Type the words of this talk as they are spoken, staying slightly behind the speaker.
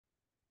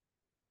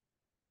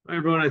Hi,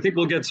 everyone. I think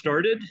we'll get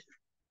started.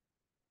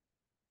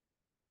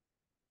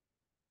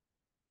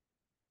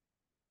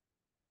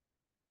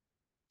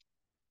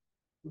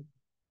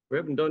 We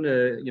haven't done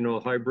a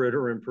hybrid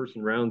or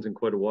in-person rounds in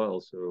quite a while,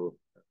 so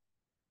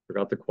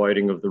forgot the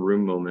quieting of the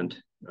room moment.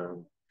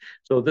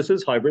 So this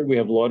is hybrid. We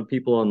have a lot of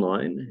people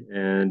online,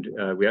 and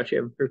we actually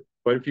have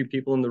quite a few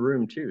people in the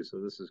room too. So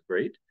this is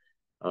great.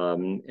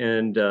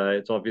 And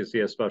it's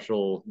obviously a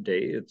special day.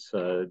 It's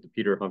the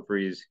Peter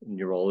Humphreys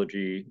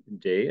Neurology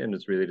Day, and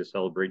it's really to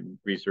celebrate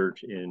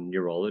research in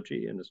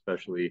neurology and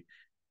especially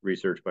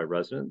research by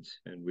residents.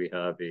 And we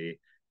have a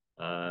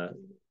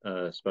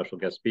special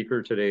guest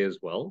speaker today as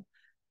well.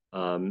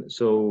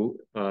 Dr.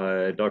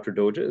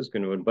 Doja is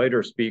going to invite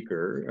our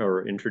speaker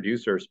or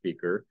introduce our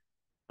speaker,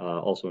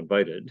 also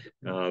invited.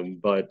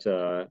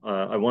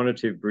 I wanted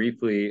to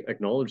briefly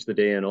acknowledge the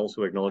day and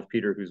also acknowledge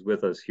Peter, who's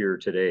with us here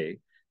today.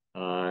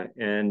 I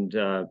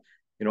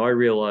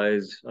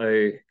realize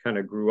I kind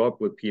of grew up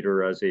with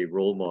Peter as a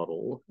role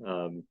model,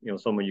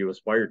 someone you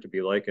aspire to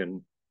be like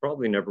and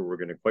probably never were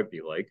going to quite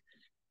be like,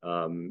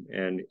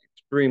 and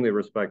extremely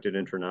respected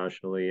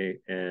internationally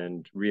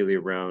and really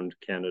around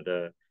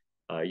Canada.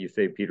 You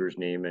say Peter's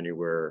name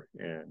anywhere,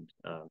 and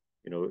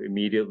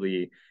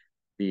immediately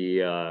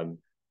the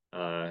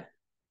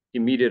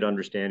immediate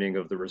understanding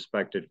of the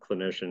respected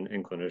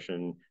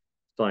clinician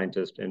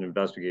scientist and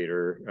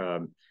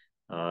investigator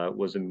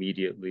was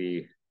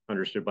immediately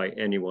understood by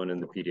anyone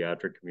in the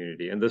pediatric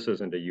community. And this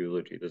isn't a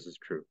eulogy, this is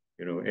true.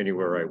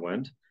 Anywhere I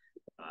went,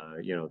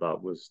 that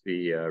was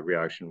the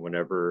reaction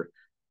whenever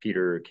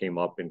Peter came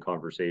up in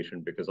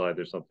conversation, because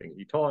either something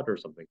he taught or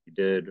something he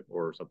did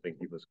or something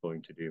he was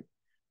going to do.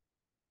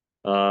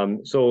 I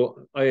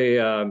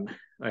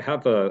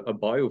have a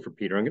bio for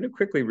Peter. I'm going to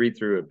quickly read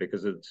through it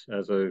because it's,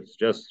 as I was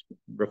just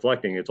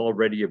reflecting, it's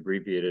already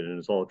abbreviated and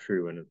it's all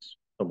true and it's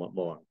somewhat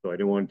long. So I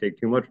didn't want to take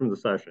too much from the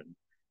session.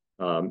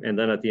 And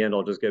then at the end,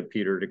 I'll just get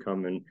Peter to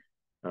come and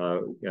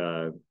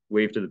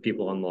wave to the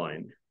people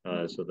online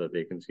so that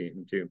they can see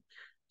him too.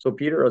 So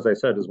Peter, as I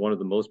said, is one of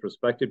the most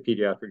respected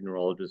pediatric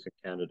neurologists in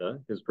Canada.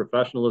 His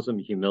professionalism,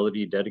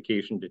 humility,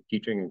 dedication to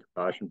teaching, and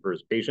compassion for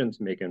his patients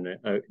make him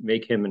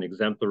an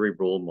exemplary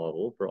role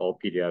model for all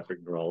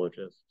pediatric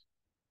neurologists.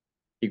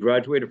 He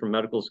graduated from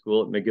medical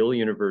school at McGill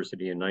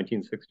University in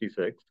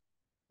 1966,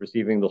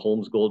 receiving the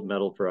Holmes Gold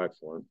Medal for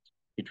Excellence.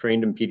 He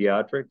trained in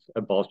pediatrics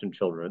at Boston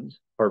Children's,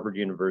 Harvard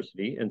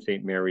University, and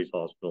St. Mary's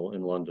Hospital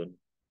in London.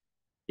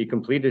 He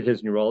completed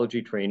his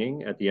neurology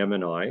training at the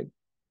MNI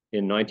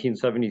in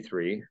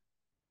 1973.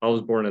 I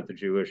was born at the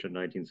Jewish in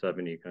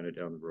 1970, kind of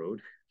down the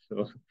road.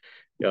 So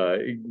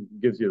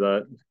it gives you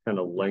that kind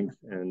of length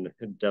and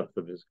depth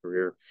of his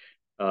career.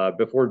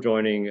 Before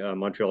joining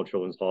Montreal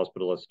Children's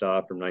Hospital as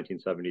staff from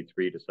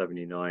 1973 to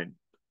 79.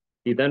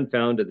 He then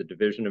founded the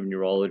Division of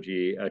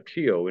Neurology at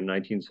CHEO in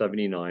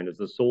 1979 as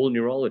the sole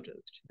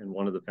neurologist and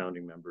one of the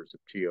founding members of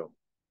CHEO.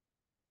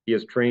 He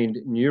has trained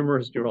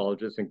numerous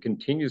neurologists and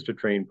continues to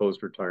train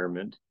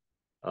post-retirement.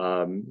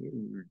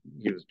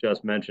 He was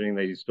just mentioning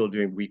that he's still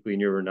doing weekly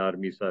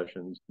neuroanatomy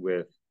sessions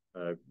with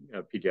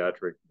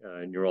pediatric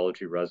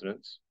neurology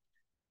residents.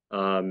 He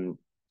was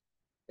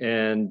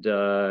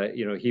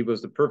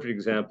the perfect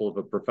example of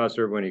a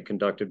professor when he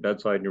conducted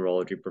bedside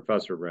neurology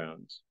professor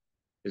rounds.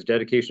 His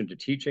dedication to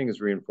teaching is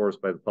reinforced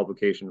by the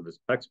publication of his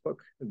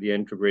textbook, The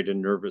Integrated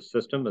Nervous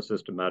System, a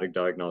Systematic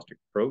Diagnostic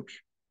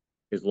Approach.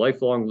 His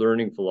lifelong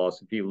learning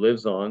philosophy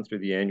lives on through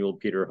the annual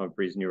Peter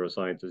Humphreys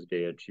Neurosciences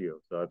Day at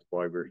CHEO. So that's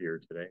why we're here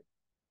today.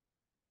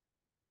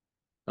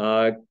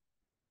 I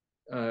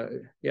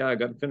got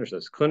to finish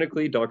this.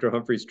 Clinically, Dr.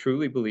 Humphreys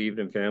truly believed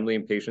in family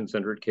and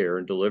patient-centered care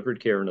and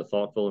delivered care in a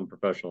thoughtful and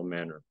professional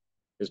manner.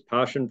 His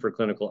passion for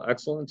clinical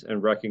excellence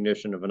and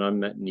recognition of an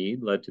unmet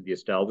need led to the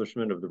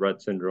establishment of the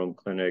Rett Syndrome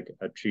Clinic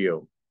at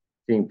CHEO,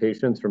 seeing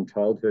patients from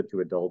childhood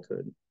to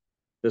adulthood.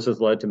 This has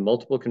led to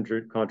multiple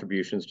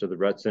contributions to the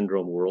Rett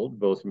syndrome world,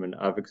 both from an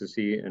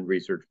advocacy and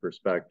research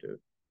perspective.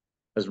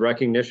 As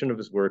recognition of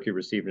his work, he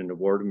received an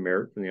Award of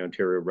Merit from the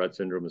Ontario Rett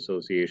Syndrome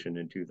Association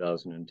in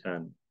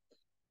 2010.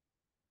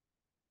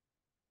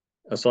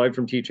 Aside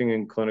from teaching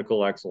in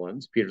clinical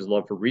excellence, Peter's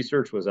love for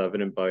research was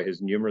evident by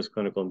his numerous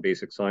clinical and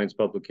basic science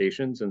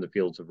publications in the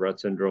fields of Rett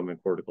syndrome and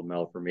cortical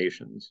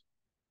malformations.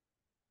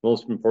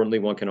 Most importantly,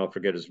 one cannot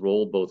forget his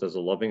role both as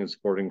a loving and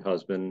supporting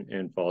husband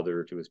and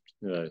father to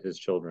his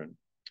children.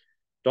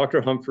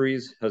 Dr.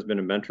 Humphreys has been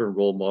a mentor and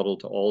role model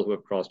to all who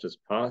have crossed his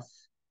path,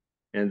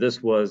 and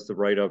this was the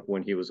write-up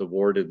when he was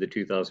awarded the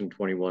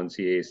 2021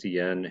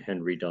 CACN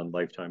Henry Dunn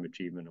Lifetime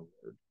Achievement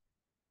Award.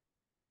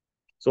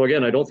 So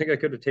again, I don't think I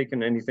could have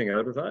taken anything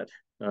out of that.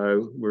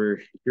 We're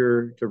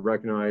here to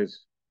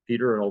recognize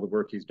Peter and all the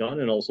work he's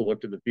done and also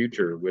look to the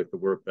future with the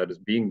work that is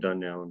being done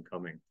now and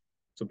coming.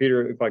 So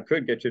Peter, if I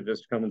could get you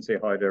just to come and say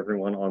hi to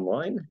everyone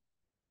online.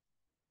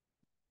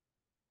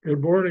 Good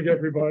morning,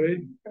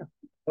 everybody.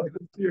 I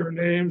can see your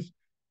names.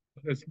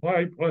 It's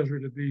my pleasure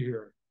to be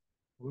here.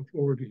 I look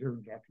forward to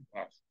hearing Dr.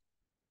 Boss.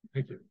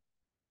 Thank you.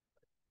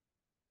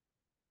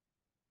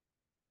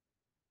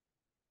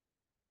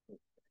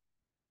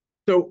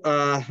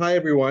 Hi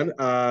everyone.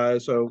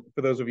 So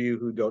for those of you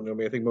who don't know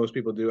me, I think most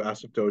people do.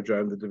 Asif Doja,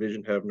 I'm the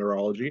division head of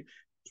neurology.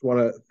 Just want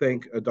to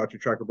thank Dr.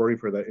 Chakraborty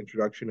for that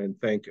introduction and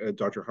thank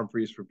Dr.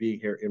 Humphreys for being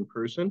here in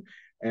person.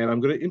 And I'm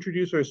going to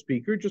introduce our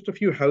speaker. Just a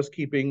few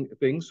housekeeping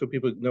things so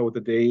people know what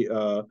the day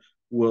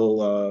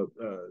will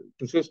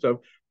consist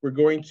of. We're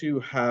going to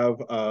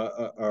have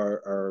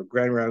our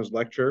Grand Rounds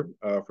lecture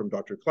from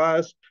Dr.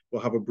 Klaas.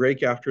 We'll have a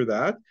break after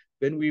that.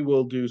 Then we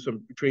will do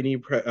some trainee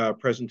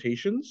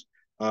presentations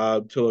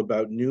till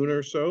about noon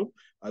or so.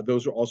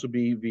 Those will also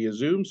be via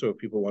Zoom, so if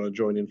people want to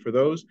join in for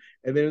those.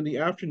 And then in the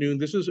afternoon,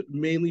 this is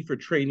mainly for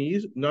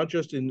trainees, not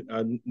just in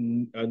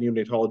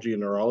neonatology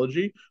and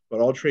neurology, but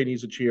all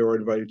trainees at CHEO are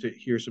invited to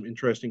hear some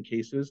interesting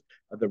cases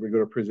that we're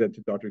going to present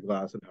to Dr.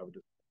 Glass and have a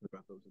discussion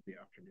about those in the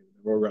afternoon.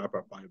 And we'll wrap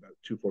up by about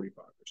 2:45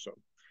 or so.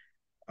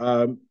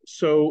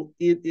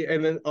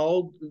 And then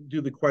I'll do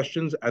the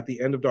questions at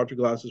the end of Dr.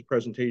 Glass's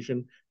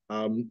presentation.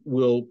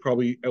 We'll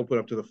probably open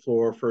up to the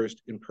floor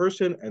first in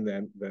person, and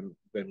then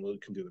we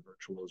can do the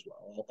virtual as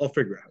well. I'll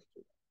figure out how to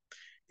do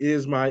that. It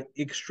is my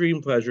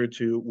extreme pleasure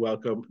to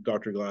welcome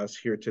Dr. Glass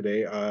here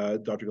today.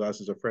 Dr. Glass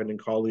is a friend and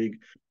colleague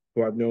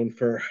who I've known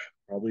for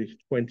probably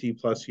 20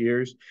 plus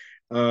years.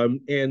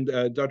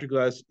 Dr.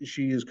 Glass,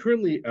 she is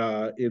currently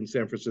in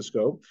San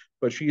Francisco,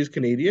 but she is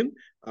Canadian,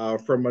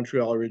 from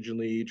Montreal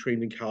originally,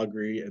 trained in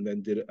Calgary, and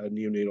then did a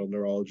neonatal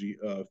neurology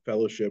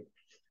fellowship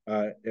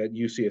at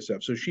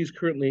UCSF. So she's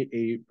currently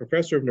a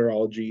professor of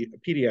neurology,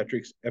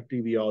 pediatrics,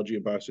 epidemiology,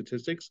 and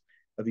biostatistics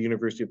at the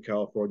University of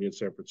California in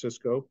San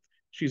Francisco.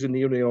 She's a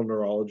neonatal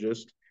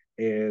neurologist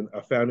and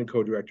a founding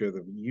co-director of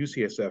the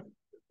UCSF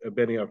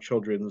Benioff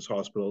Children's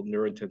Hospital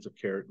Neurointensive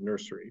Care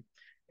Nursery,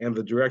 and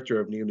the director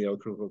of neonatal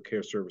critical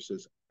care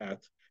services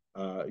at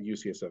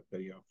UCSF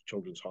Benioff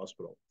Children's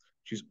Hospital.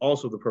 She's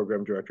also the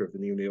program director of the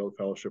Neonatal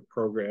Fellowship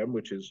Program,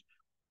 which is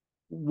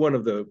one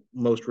of the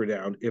most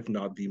renowned, if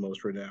not the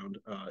most renowned,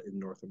 in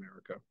North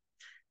America.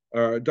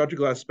 Dr.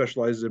 Glass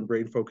specializes in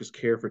brain-focused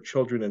care for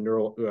children and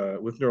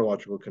with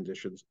neurological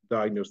conditions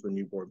diagnosed in the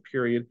newborn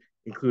period,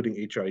 including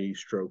HIE,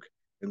 stroke,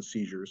 and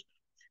seizures.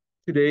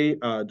 Today,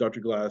 Dr.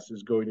 Glass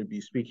is going to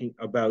be speaking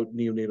about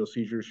neonatal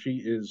seizures. She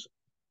is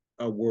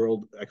a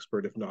world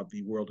expert, if not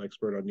the world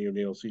expert on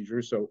neonatal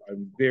seizures. So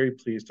I'm very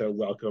pleased to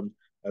welcome,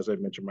 as I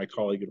mentioned, my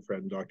colleague and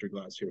friend, Dr.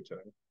 Glass, here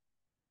today.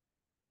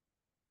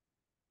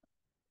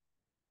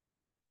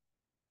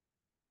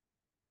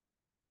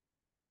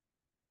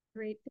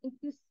 Great. Thank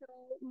you so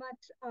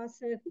much,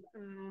 Asif.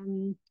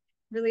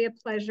 Really a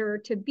pleasure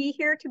to be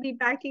here, to be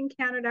back in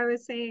Canada. I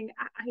was saying,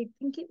 I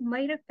think it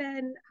might have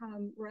been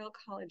Royal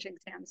College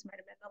exams might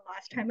have been the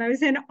last time I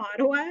was in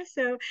Ottawa.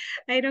 So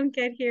I don't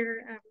get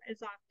here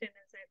as often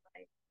as I'd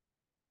like.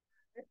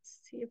 Let's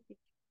see if we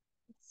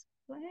can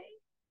display.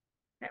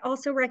 I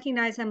also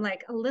recognize I'm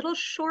like a little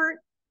short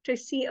to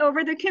see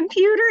over the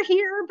computer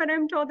here, but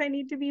I'm told I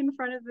need to be in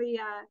front of the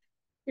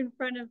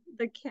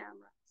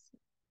camera.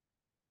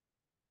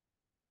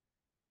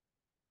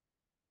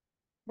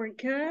 We're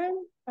good.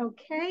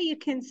 Okay, you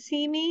can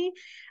see me.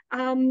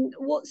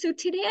 Well, so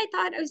today I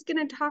thought I was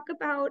going to talk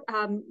about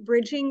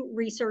bridging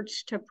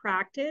research to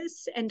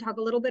practice and talk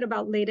a little bit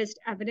about latest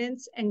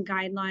evidence and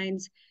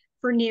guidelines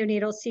for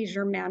neonatal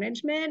seizure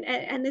management.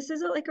 And this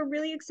is like a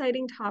really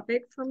exciting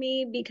topic for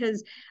me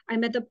because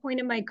I'm at the point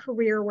in my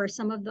career where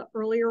some of the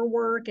earlier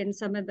work and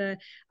some of the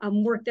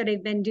work that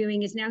I've been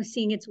doing is now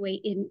seeing its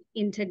way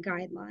into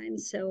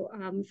guidelines. So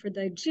for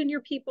the junior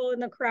people in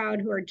the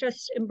crowd who are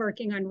just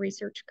embarking on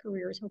research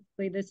careers,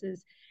 hopefully this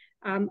is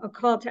a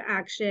call to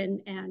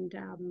action and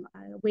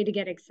a way to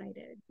get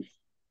excited.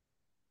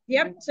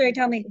 Yep, sorry,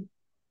 tell me.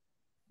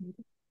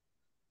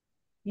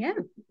 Yeah.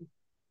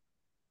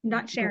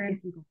 Not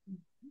Sharon.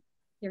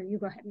 Here, you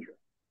go ahead.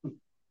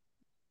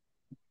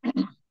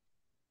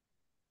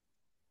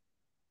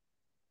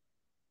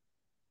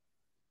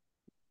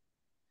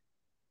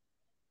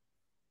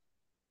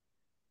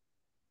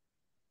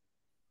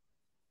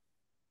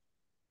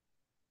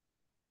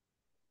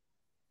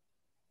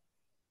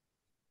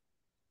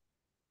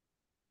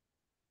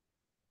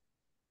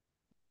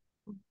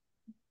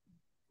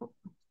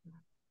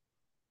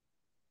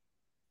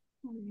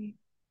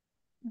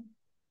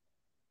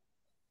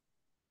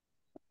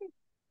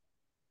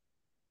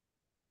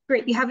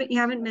 Great, you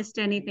haven't missed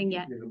anything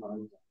yet.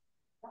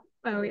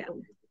 Oh yeah.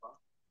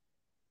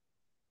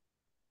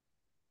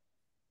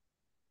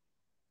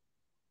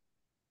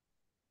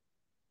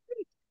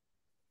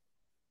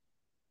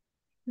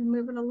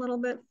 Move it a little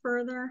bit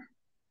further.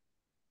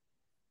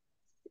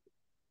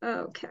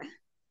 Okay.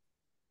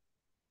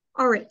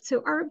 All right,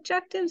 so our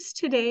objectives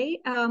today,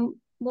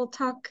 we'll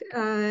talk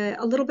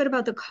a little bit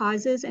about the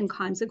causes and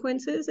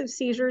consequences of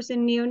seizures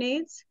in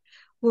neonates.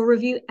 We'll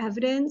review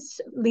evidence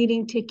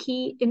leading to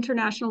key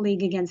International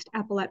League Against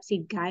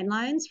Epilepsy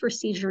guidelines for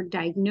seizure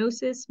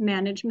diagnosis,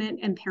 management,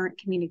 and parent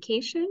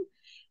communication.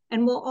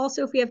 And we'll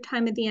also, if we have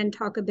time at the end,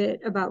 talk a bit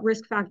about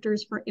risk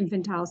factors for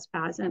infantile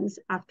spasms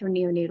after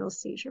neonatal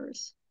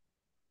seizures.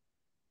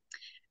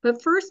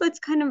 But first, let's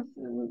kind of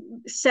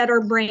set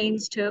our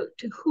brains to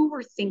who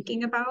we're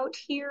thinking about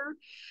here.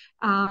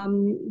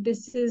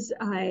 This is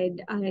a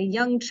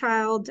young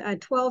child,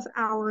 12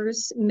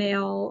 hours,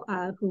 male,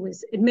 who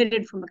was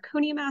admitted for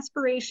meconium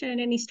aspiration,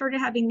 and he started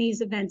having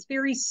these events,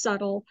 very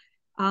subtle,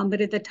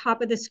 but at the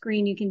top of the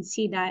screen, you can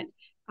see that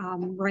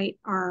right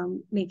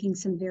arm making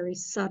some very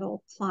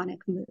subtle clonic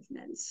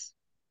movements.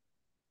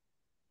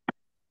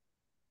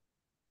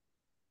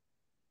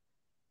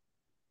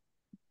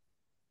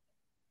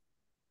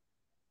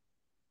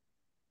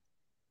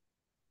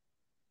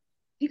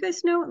 You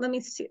guys know, let me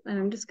see,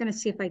 I'm just gonna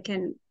see if I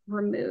can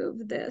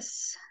remove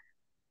this.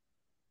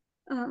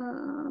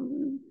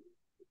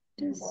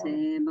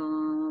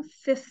 Disable,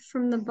 fifth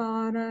from the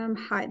bottom,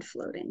 hide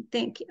floating,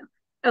 thank you.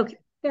 Okay,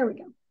 there we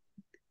go.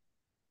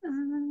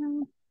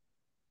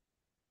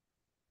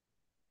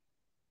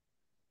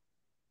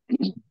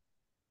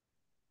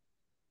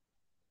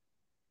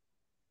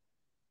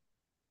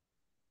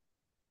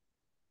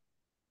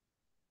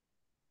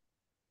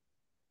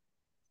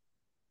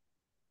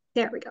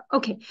 There we go.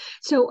 Okay,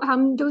 so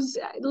those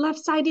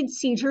left-sided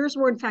seizures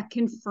were in fact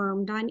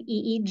confirmed on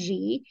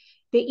EEG.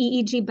 The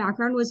EEG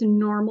background was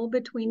normal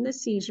between the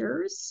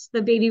seizures.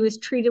 The baby was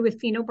treated with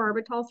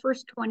phenobarbital,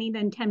 first 20,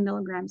 then 10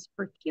 milligrams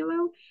per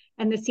kilo,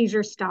 and the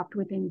seizure stopped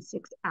within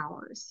 6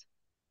 hours.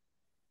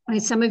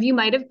 As some of you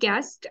might have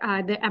guessed,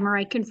 the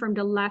MRI confirmed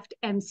a left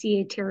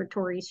MCA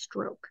territory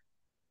stroke.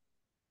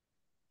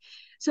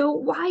 So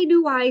why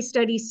do I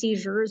study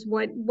seizures?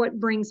 What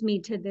brings me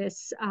to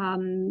this,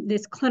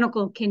 this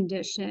clinical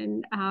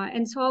condition?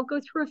 And so I'll go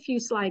through a few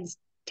slides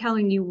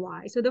telling you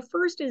why. So the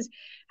first is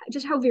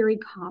just how very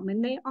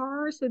common they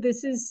are. So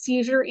this is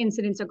seizure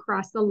incidence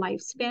across the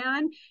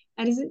lifespan.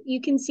 And as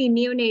you can see,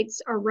 neonates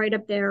are right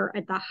up there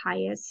at the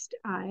highest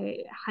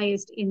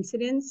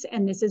incidence.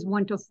 And this is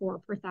 1 to 4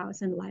 per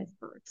 1,000 live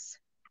births.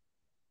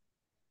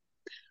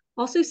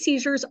 Also,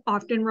 seizures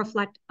often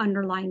reflect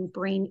underlying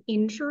brain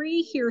injury.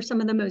 Here are some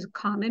of the most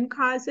common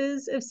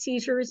causes of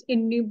seizures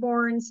in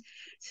newborns,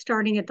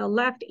 starting at the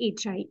left,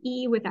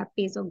 HIE with that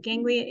basal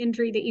ganglia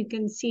injury that you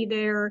can see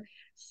there,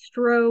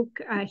 stroke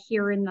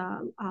here in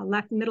the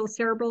left middle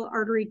cerebral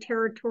artery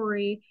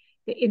territory,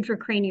 the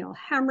intracranial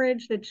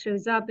hemorrhage that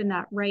shows up in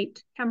that right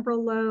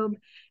temporal lobe,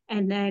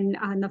 and then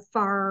on the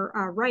far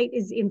right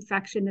is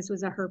infection. This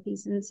was a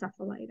herpes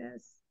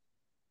encephalitis.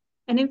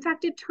 And in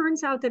fact, it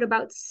turns out that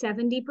about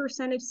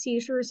 70% of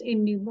seizures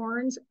in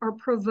newborns are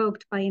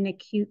provoked by an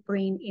acute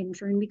brain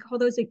injury. And we call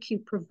those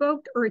acute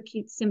provoked or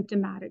acute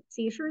symptomatic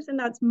seizures. And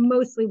that's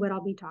mostly what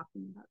I'll be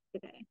talking about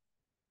today.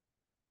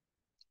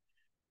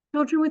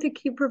 Children with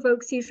acute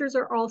provoked seizures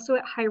are also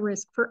at high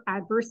risk for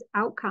adverse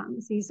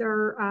outcomes. These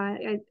are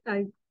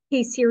a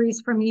case series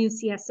from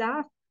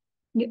UCSF.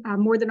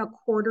 More than a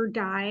quarter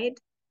died.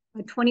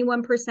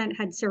 21%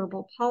 had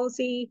cerebral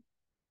palsy.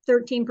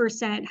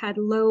 13% had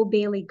low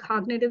Bayley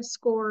cognitive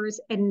scores,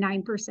 and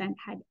 9%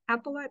 had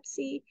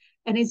epilepsy.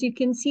 And as you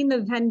can see in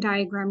the Venn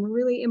diagram,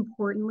 really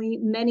importantly,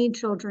 many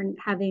children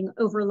having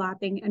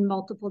overlapping and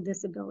multiple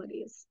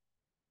disabilities.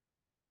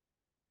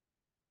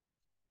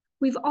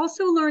 We've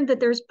also learned that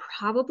there's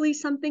probably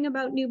something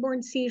about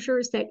newborn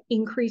seizures that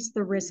increase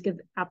the risk of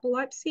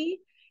epilepsy.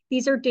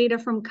 These are data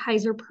from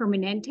Kaiser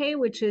Permanente,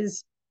 which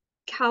is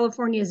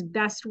California's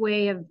best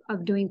way of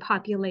doing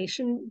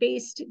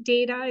population-based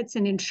data. It's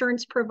an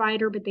insurance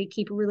provider, but they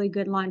keep really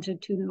good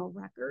longitudinal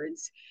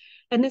records.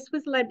 And this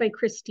was led by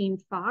Christine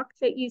Fox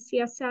at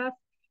UCSF.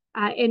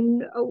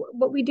 And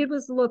what we did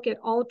was look at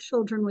all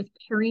children with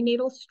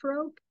perinatal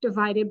stroke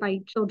divided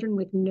by children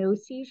with no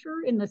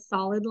seizure in the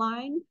solid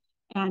line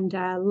and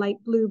light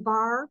blue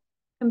bar,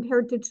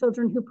 compared to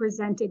children who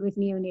presented with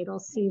neonatal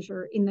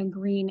seizure in the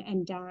green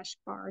and dashed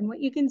bar. And what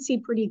you can see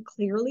pretty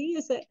clearly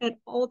is that at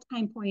all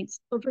time points,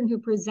 children who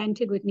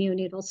presented with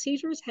neonatal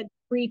seizures had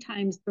 3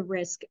 times the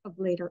risk of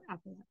later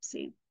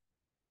epilepsy.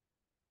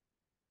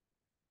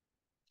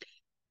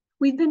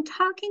 We've been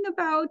talking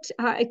about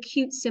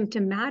acute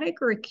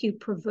symptomatic or acute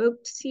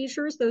provoked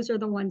seizures. Those are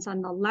the ones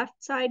on the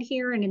left side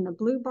here and in the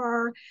blue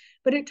bar.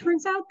 But it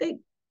turns out that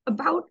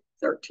about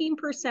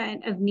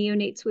 13% of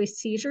neonates with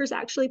seizures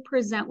actually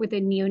present with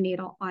a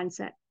neonatal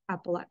onset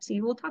epilepsy.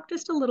 And we'll talk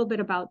just a little bit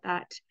about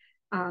that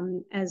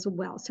as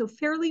well. So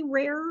fairly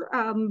rare,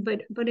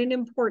 but an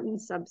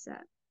important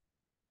subset.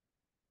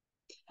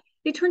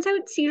 It turns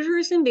out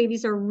seizures in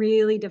babies are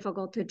really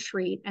difficult to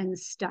treat and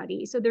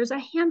study. So there's a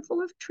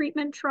handful of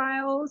treatment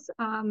trials.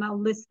 I'll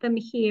list them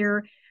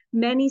here.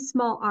 Many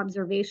small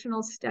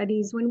observational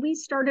studies. When we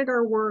started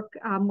our work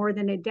more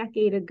than a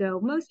decade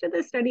ago, most of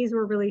the studies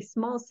were really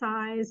small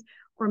size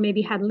or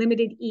maybe had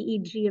limited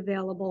EEG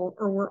available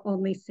or were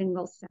only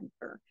single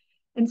center.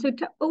 And so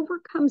to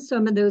overcome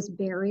some of those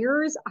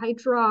barriers, I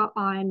draw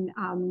on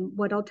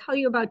what I'll tell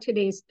you about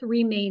today's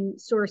 3 main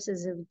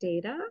sources of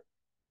data.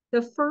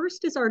 The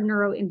first is our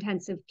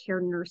neurointensive care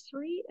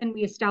nursery, and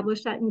we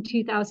established that in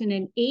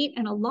 2008.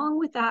 And along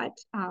with that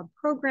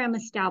program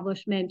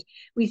establishment,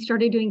 we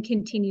started doing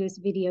continuous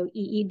video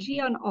EEG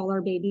on all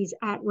our babies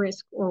at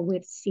risk or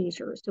with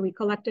seizures. So we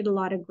collected a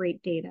lot of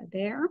great data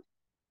there.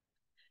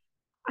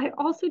 I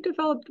also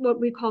developed what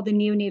we call the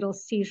Neonatal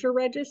Seizure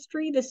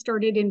Registry. This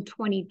started in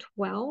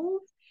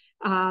 2012.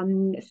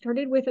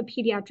 Started with a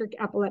Pediatric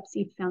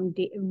Epilepsy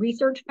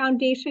Research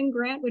Foundation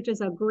grant, which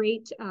is a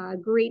great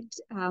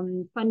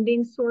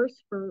funding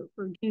source for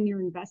junior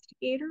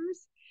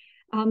investigators.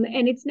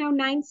 And it's now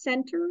 9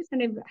 centers,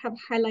 and I have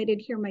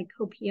highlighted here my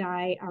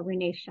co-PI,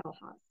 Renee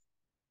Schellhaus.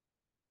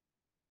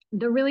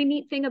 The really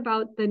neat thing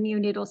about the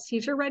Neonatal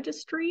Seizure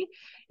Registry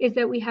is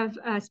that we have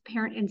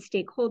parent and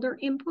stakeholder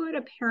input,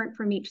 a parent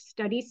from each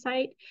study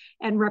site,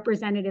 and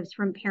representatives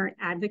from parent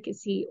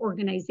advocacy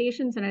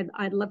organizations. And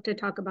I'd love to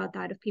talk about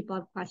that if people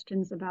have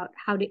questions about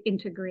how to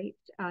integrate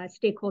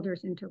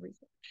stakeholders into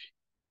research.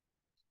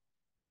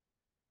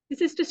 This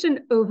is just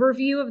an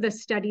overview of the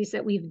studies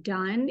that we've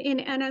done in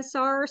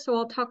NSR. So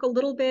I'll talk a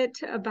little bit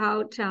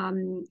about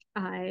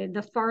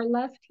the far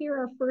left here,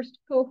 our first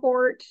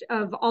cohort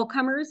of all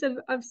comers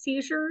of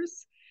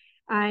seizures,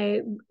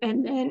 and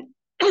then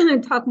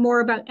talk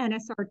more about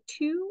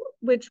NSR2,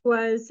 which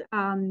was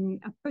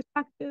a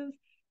prospective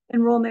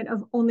enrollment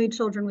of only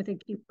children with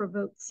acute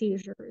provoked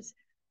seizures.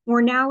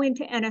 We're now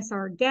into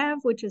NSR Dev,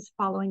 which is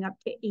following up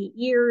to 8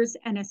 years,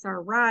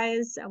 NSR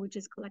Rise, which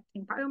is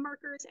collecting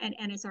biomarkers, and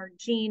NSR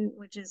Gene,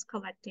 which is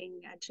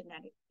collecting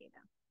genetic data.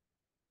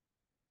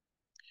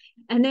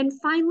 And then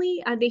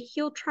finally, the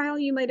HEAL trial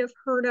you might have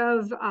heard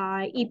of,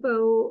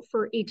 EPO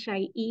for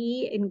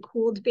HIE in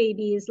cooled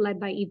babies,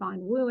 led by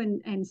Yvonne Wu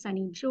and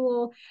Sunny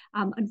Jewell.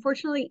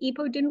 Unfortunately,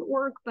 EPO didn't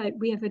work, but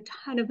we have a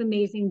ton of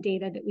amazing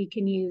data that we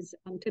can use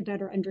to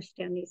better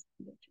understand these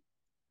conditions.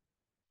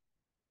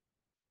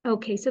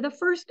 Okay, so the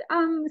first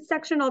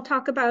section I'll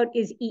talk about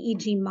is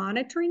EEG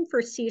monitoring for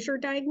seizure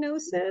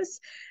diagnosis.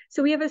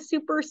 So we have a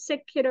super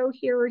sick kiddo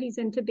here. He's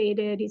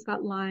intubated. He's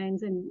got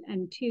lines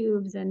and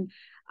tubes,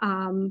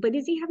 but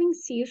is he having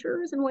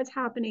seizures, and what's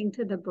happening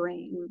to the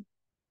brain?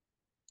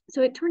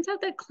 So it turns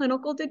out that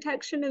clinical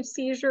detection of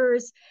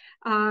seizures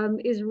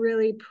is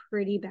really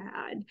pretty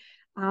bad.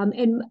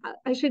 And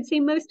I should say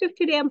most of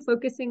today I'm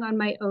focusing on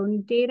my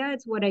own data.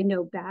 It's what I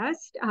know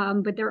best.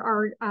 But there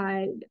are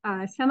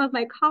some of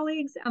my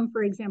colleagues,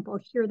 for example,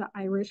 here the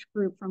Irish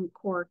group from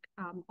Cork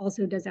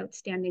also does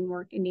outstanding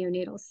work in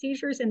neonatal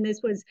seizures. And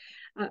this was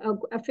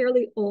a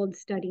fairly old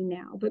study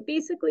now. But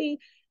basically,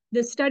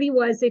 the study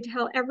was they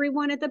tell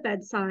everyone at the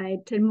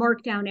bedside to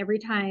mark down every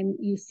time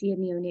you see a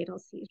neonatal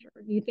seizure.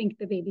 You think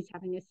the baby's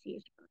having a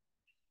seizure.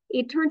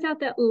 It turns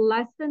out that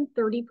less than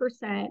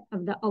 30%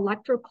 of the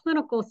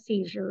electroclinical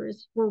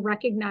seizures were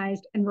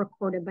recognized and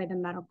recorded by the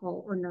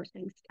medical or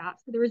nursing staff.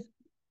 So there was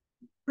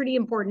pretty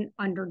important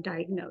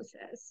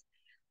underdiagnosis.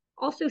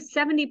 Also,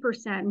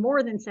 70%,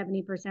 more than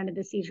 70% of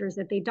the seizures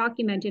that they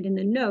documented in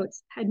the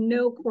notes had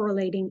no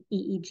correlating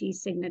EEG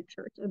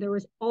signature. So there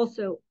was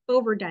also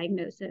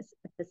overdiagnosis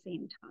at the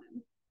same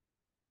time.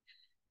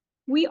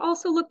 We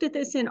also looked at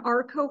this in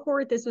our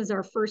cohort. This was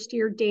our first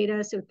year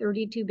data, so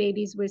 32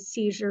 babies with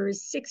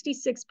seizures.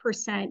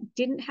 66%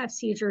 didn't have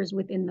seizures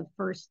within the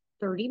first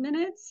 30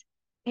 minutes,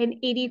 and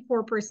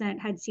 84%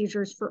 had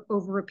seizures for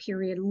over a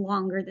period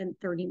longer than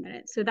 30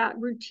 minutes. So that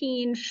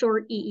routine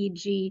short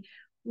EEG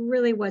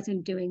really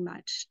wasn't doing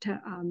much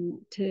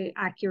to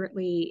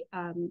accurately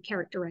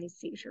characterize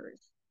seizures.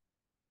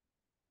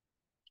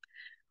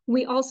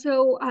 We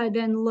also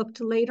then looked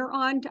later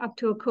on up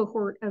to a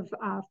cohort of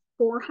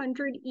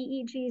 400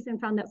 EEGs and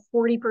found that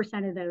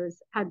 40% of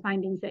those had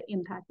findings that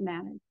impact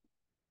management.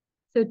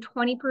 So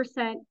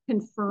 20%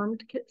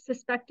 confirmed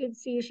suspected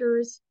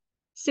seizures,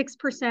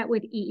 6%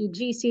 with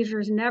EEG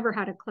seizures never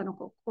had a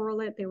clinical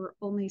correlate, they were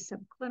only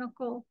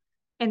subclinical,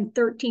 and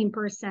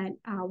 13%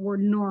 were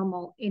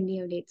normal in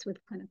neonates with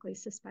clinically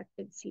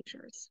suspected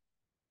seizures.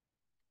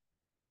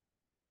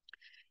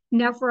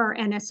 Now for our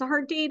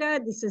NSR data,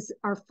 this is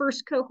our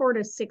first cohort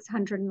of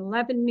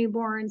 611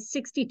 newborns.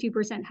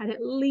 62% had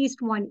at least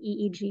one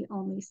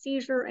EEG-only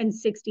seizure, and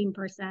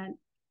 16%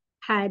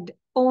 had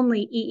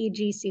only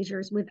EEG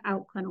seizures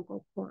without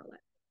clinical correlate.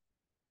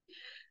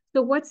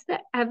 So what's the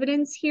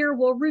evidence here?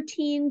 Well,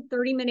 routine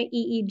 30-minute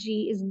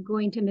EEG is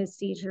going to miss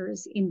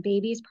seizures in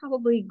babies,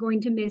 probably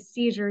going to miss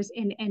seizures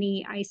in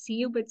any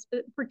ICU, but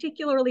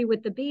particularly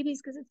with the babies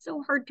because it's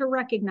so hard to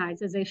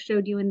recognize, as I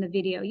showed you in the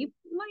video. You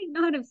might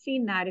not have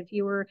seen that if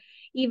you were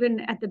even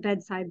at the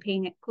bedside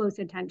paying close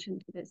attention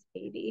to this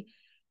baby.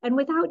 And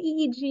without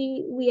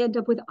EEG, we end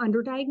up with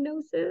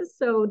underdiagnosis.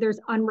 So there's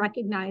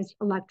unrecognized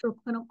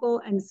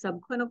electroclinical and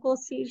subclinical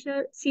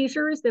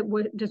seizures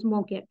that just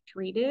won't get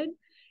treated.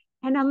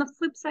 And on the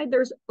flip side,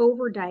 there's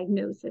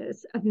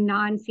overdiagnosis of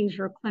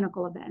non-seizure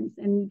clinical events,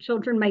 and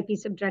children might be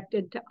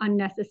subjected to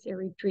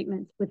unnecessary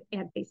treatments with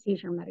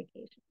anti-seizure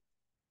medication.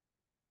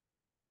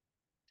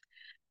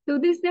 So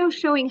this is now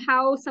showing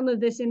how some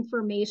of this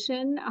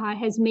information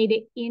has made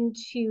it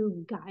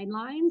into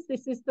guidelines.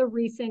 This is the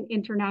recent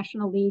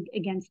International League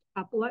Against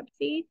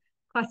Epilepsy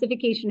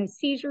classification of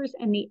seizures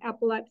and the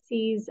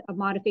epilepsies, a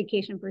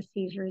modification for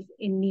seizures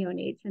in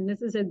neonates. And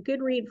this is a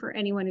good read for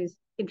anyone who's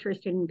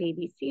interested in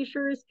baby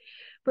seizures.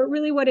 But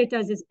really what it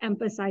does is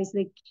emphasize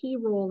the key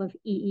role of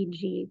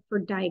EEG for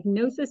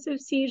diagnosis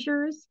of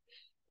seizures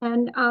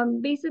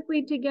And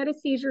basically, to get a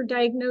seizure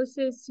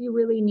diagnosis, you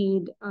really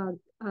need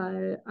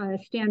a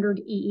standard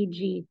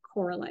EEG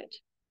correlate.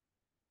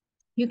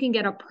 You can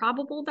get a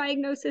probable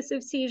diagnosis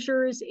of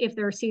seizures if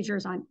there are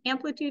seizures on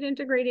amplitude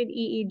integrated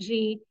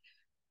EEG,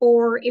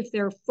 or if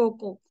they're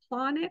focal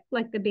clonic,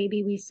 like the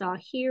baby we saw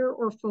here,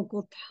 or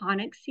focal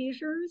tonic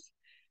seizures.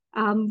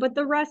 But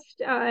the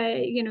rest,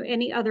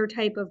 any other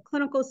type of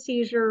clinical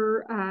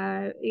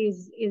seizure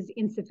is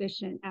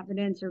insufficient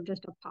evidence or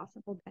just a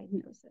possible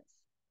diagnosis.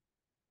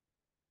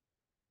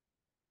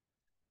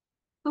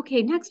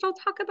 Okay, next I'll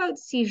talk about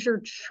seizure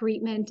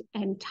treatment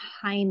and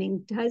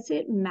timing. Does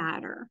it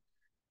matter?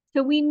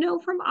 So we know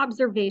from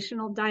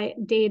observational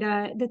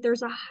data that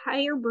there's a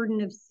higher burden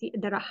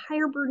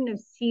of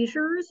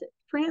seizures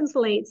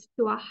translates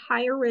to a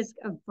higher risk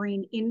of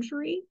brain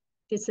injury,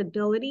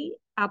 disability,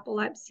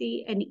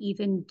 epilepsy, and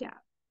even death.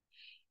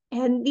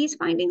 And these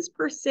findings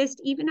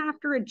persist even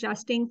after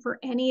adjusting for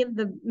any of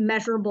the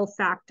measurable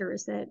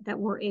factors that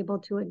we're able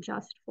to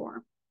adjust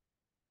for.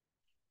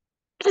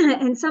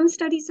 And some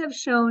studies have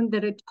shown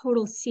that a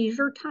total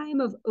seizure time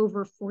of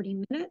over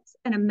 40 minutes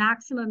and a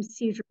maximum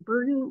seizure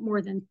burden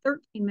more than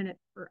 13 minutes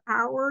per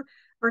hour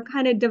are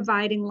kind of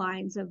dividing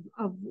lines of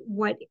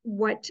what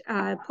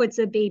puts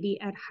a baby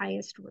at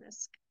highest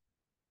risk.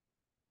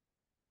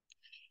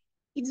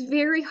 It's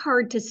very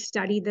hard to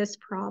study this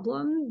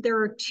problem. There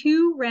are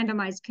two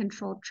randomized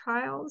controlled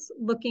trials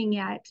looking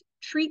at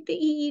treat the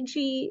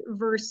EEG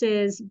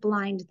versus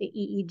blind the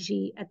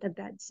EEG at the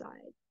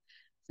bedside.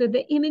 So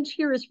the image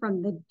here is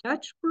from the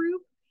Dutch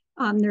group.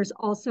 There's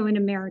also an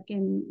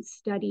American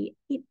study.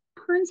 It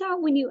turns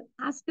out when you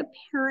ask a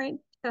parent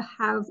to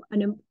have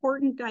an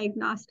important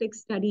diagnostic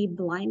study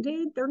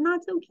blinded, they're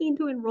not so keen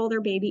to enroll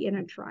their baby in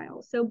a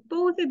trial. So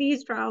both of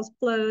these trials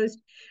closed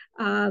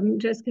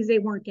just because they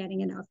weren't getting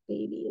enough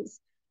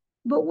babies.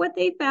 But what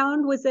they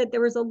found was that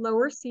there was a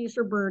lower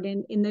seizure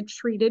burden in the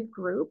treated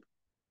group,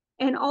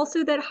 and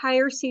also that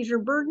higher seizure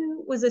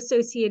burden was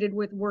associated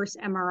with worse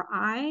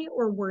MRI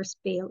or worse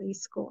Bayley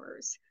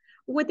scores.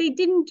 What they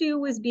didn't do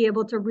was be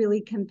able to really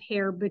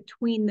compare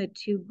between the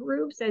two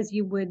groups as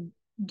you would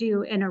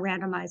do in a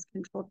randomized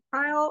controlled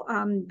trial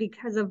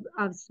because of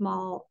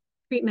small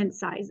treatment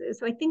sizes.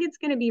 So I think it's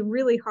going to be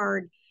really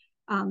hard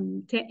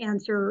to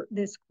answer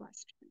this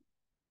question.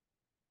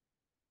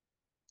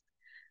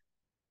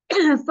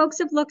 Folks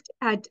have looked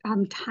at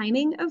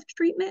timing of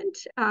treatment.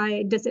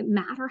 Does it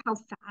matter how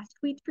fast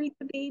we treat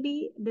the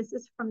baby? This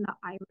is from the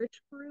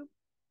Irish group.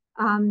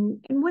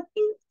 And what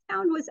they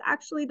found was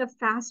actually the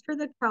faster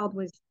the child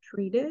was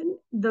treated,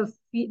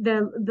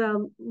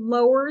 the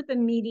lower the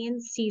median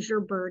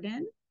seizure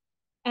burden,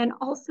 and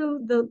also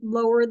the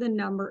lower the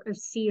number of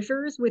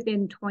seizures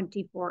within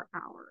 24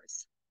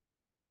 hours.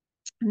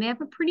 And they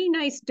have a pretty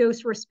nice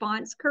dose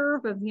response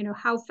curve of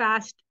how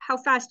fast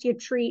you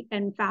treat,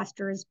 and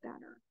faster is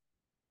better.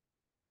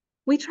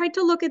 We tried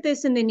to look at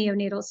this in the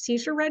neonatal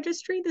seizure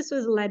registry. This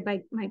was led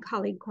by my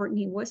colleague,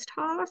 Courtney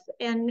Wusthoff,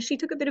 and she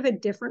took a bit of a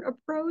different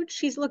approach.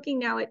 She's looking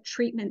now at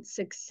treatment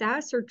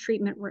success or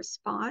treatment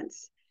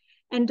response,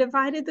 and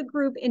divided the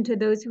group into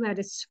those who had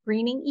a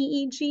screening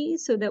EEG,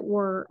 so that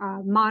were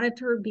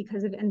monitored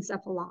because of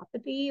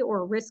encephalopathy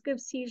or risk of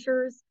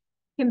seizures,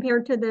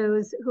 compared to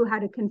those who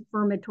had a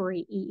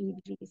confirmatory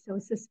EEG, so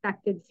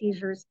suspected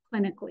seizures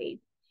clinically.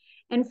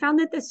 And found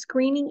that the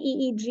screening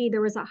EEG,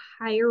 there was a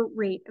higher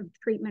rate of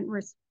treatment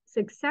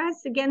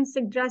success, again,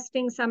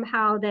 suggesting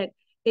somehow that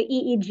the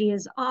EEG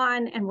is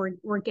on and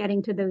we're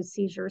getting to those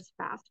seizures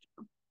faster.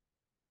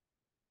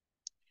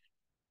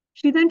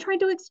 She then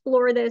tried to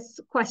explore this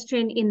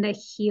question in the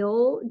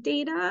HEAL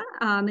data,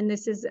 and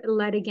this is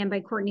led again by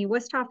Courtney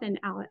Wusthoff and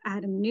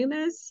Adam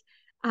Numis,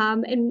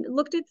 and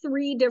looked at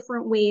 3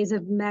 different ways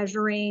of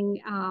measuring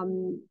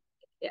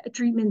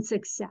treatment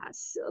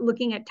success,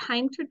 looking at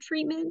time to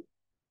treatment,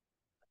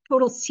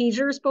 total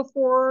seizures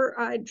before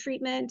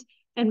treatment,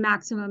 and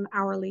maximum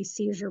hourly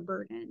seizure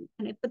burden.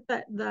 And I put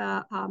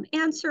the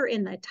answer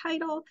in the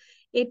title.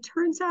 It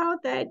turns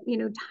out that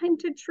time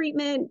to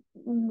treatment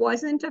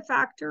wasn't a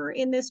factor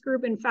in this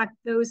group. In fact,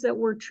 those that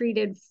were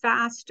treated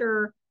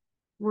faster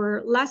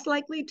were less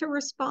likely to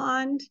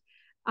respond.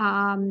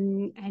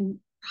 And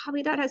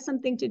probably that has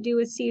something to do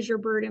with seizure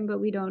burden, but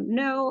we don't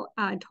know.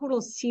 Total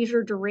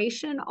seizure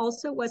duration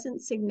also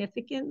wasn't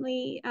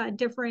significantly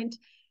different.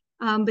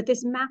 But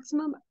this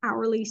maximum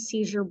hourly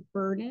seizure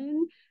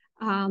burden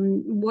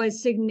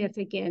was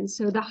significant.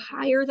 So the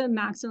higher the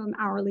maximum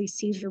hourly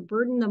seizure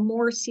burden, the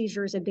more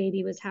seizures a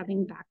baby was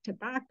having back to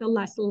back, the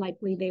less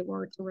likely they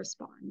were to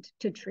respond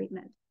to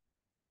treatment.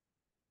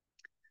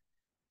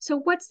 So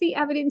what's the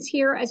evidence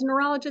here? As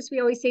neurologists, we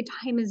always say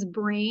time is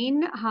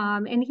brain,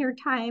 and here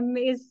time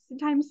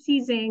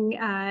seizing,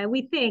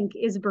 we think,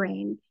 is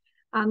brain.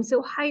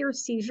 So higher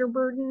seizure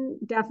burden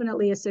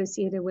definitely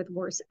associated with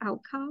worse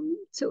outcome.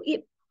 So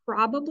it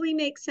probably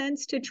makes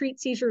sense to treat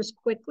seizures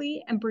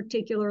quickly, and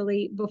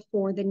particularly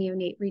before the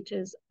neonate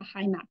reaches a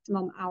high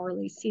maximum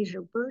hourly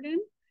seizure burden.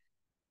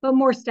 But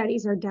more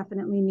studies are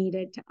definitely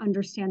needed to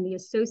understand the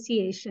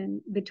association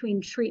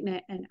between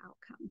treatment and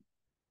outcome.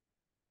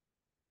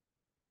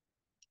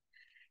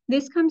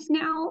 This comes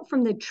now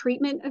from the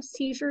treatment of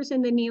seizures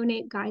in the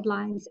neonate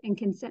guidelines and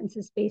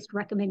consensus-based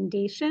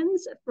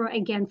recommendations,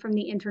 again, from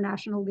the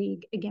International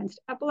League Against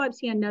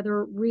Epilepsy,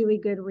 another really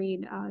good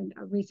read,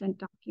 a recent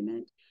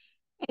document.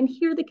 And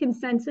here the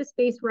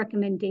consensus-based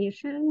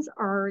recommendations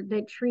are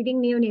that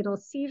treating neonatal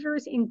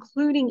seizures,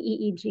 including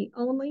EEG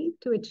only,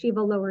 to achieve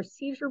a lower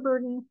seizure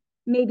burden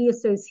may be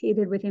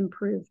associated with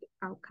improved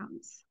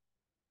outcomes.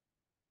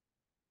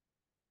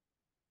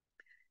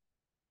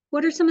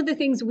 What are some of the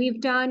things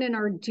we've done and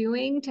are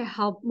doing to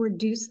help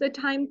reduce the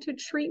time to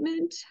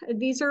treatment?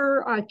 These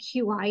are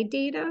QI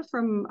data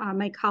from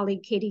my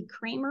colleague Katie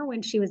Kramer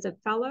when she was a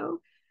fellow.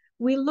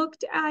 We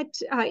looked at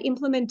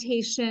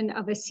implementation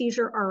of a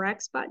Seizure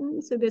RX button.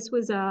 So this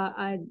was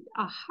a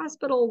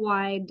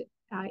hospital-wide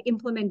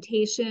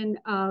implementation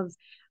of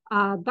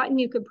a button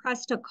you could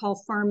press to call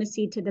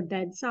pharmacy to the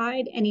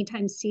bedside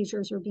anytime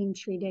seizures are being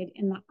treated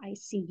in the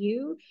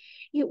ICU.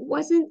 It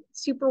wasn't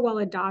super well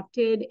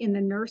adopted in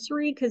the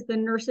nursery because the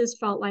nurses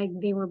felt like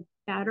they were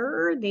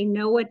better. They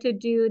know what to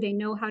do. They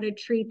know how to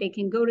treat. They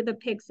can go to the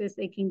Pyxis.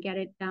 They can get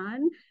it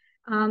done.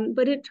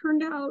 But it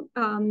turned out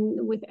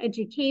with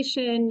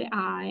education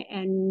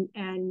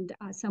and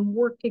some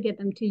work to get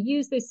them to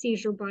use the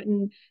seizure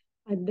button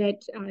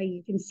that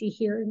you can see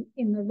here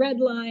in the red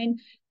line,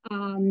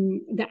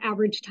 the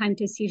average time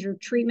to seizure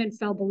treatment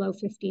fell below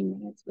 15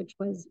 minutes, which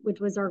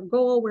was our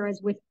goal. Whereas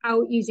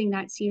without using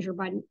that seizure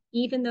button,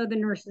 even though the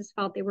nurses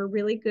felt they were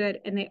really good,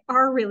 and they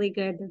are really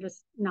good, they're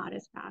just not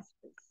as fast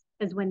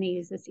as when they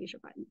use the seizure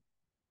button.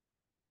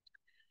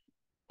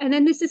 And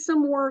then this is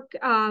some work,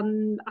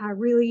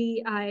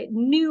 really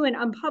new and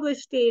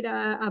unpublished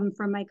data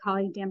from my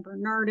colleague Dan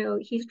Bernardo.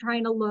 He's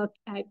trying to look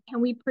at, can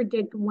we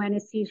predict when a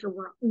seizure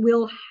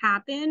will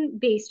happen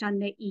based on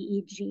the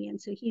EEG?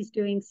 And so he's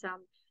doing some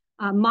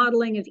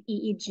modeling of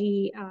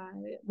EEG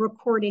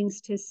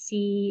recordings to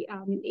see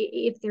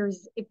if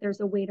there's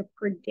a way to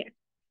predict,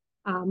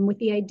 with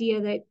the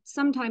idea that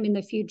sometime in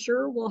the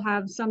future we'll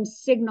have some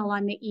signal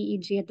on the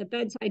EEG at the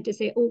bedside to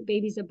say, oh,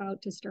 baby's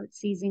about to start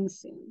seizing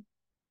soon.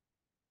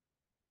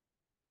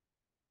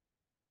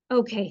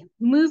 Okay,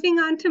 moving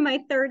on to my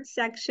third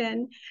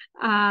section.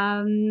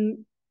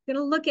 I'm going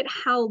to look at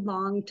how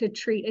long to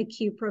treat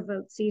acute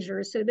provoked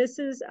seizures. So this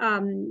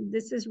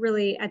is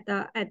really at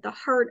the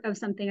heart of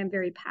something I'm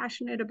very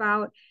passionate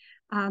about.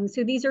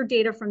 So these are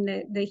data from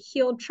the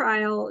HEAL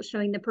trial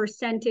showing the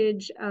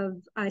percentage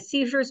of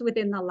seizures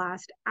within the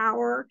last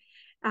hour.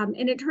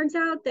 And it turns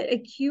out that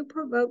acute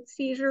provoked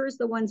seizures,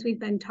 the ones we've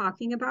been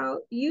talking about,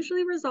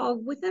 usually resolve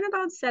within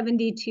about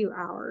 72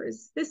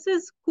 hours. This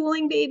is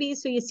cooling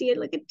babies, so you see it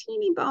like a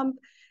teeny bump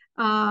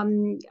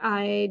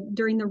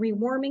during the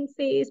rewarming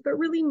phase, but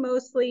really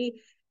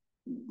mostly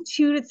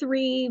 2 to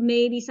 3,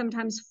 maybe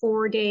sometimes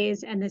 4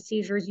 days, and the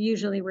seizures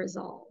usually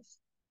resolve.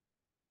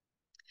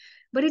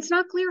 But it's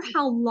not clear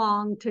how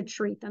long to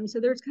treat them. So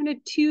there's kind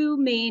of two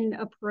main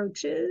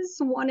approaches.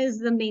 One is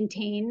the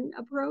maintain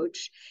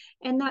approach,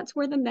 and that's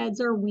where the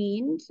meds are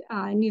weaned.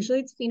 And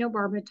usually it's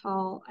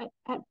phenobarbital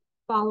at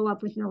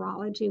follow-up with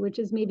neurology, which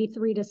is maybe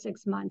 3 to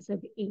 6 months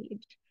of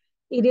age.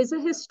 It is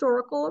a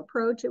historical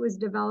approach. It was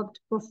developed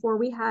before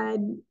we had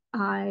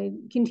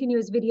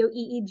continuous video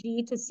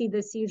EEG to see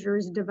the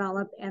seizures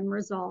develop and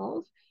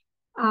resolve.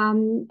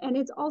 And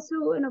it's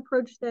also an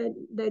approach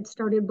that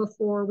started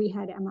before we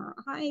had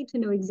MRI to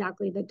know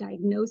exactly the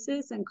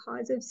diagnosis and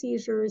cause of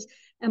seizures,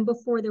 and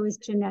before there was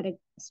genetic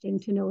testing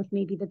to know if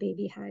maybe the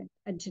baby had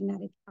a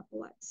genetic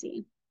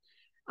epilepsy.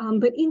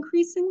 But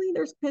increasingly,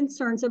 there's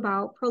concerns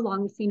about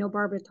prolonged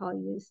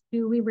phenobarbital use.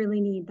 Do we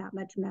really need that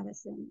much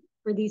medicine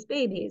for these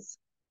babies?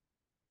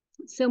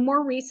 So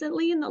more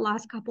recently, in the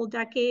last couple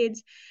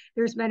decades,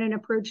 there's been an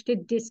approach to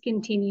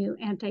discontinue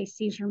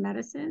anti-seizure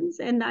medicines,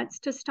 and that's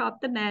to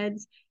stop the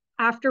meds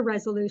after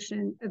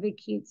resolution of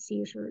acute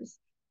seizures.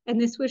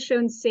 And this was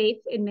shown safe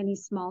in many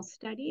small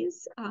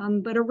studies,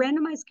 but a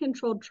randomized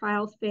controlled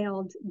trial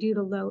failed due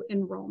to low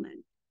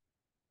enrollment.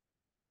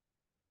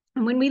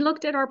 And when we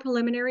looked at our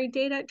preliminary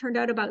data, it turned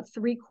out about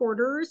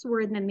 3/4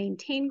 were in the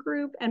maintain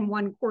group and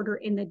 1/4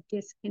 in the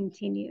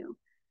discontinue.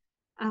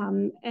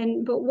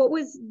 But what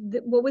was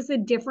the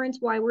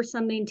difference? Why were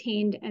some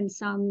maintained and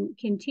some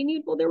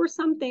continued? Well, there were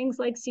some things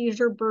like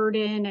seizure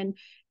burden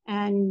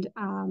and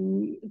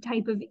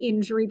type of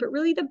injury, but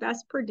really the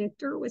best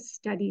predictor was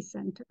study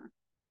center.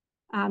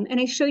 And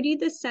I showed you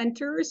the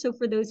centers. So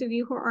for those of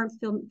you who aren't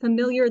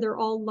familiar, they're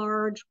all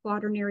large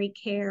quaternary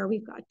care.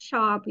 We've got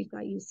CHOP, we've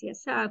got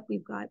UCSF,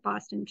 we've got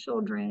Boston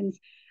Children's.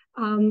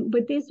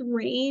 But this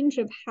range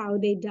of how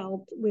they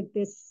dealt with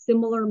this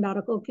similar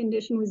medical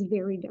condition was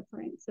very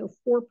different. So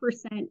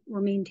 4%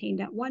 were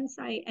maintained at one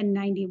site and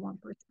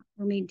 91%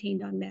 were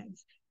maintained on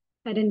meds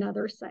at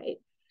another site.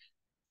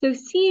 So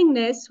seeing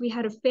this, we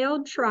had a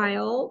failed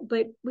trial,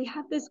 but we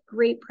have this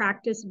great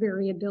practice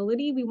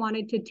variability. We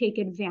wanted to take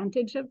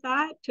advantage of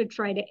that to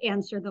try to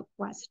answer the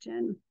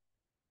question.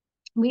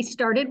 We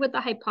started with the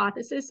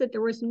hypothesis that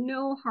there was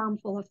no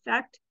harmful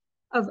effect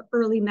of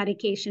early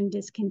medication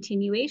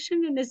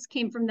discontinuation, and this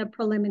came from the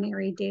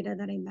preliminary data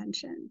that I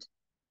mentioned.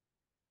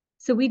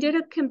 So we did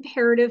a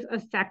comparative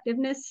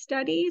effectiveness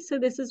study. So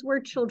this is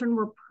where children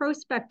were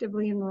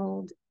prospectively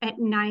enrolled at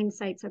 9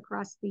 sites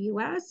across the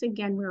US.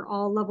 Again, we're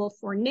all level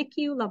 4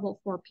 NICU,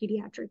 level 4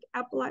 pediatric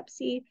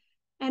epilepsy,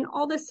 and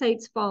all the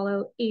sites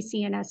follow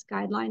ACNS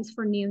guidelines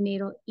for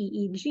neonatal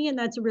EEG, and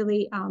that's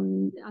really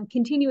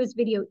continuous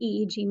video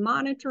EEG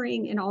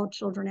monitoring in all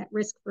children at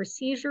risk for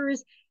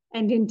seizures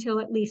and until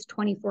at least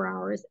 24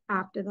 hours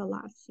after the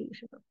last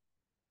seizure.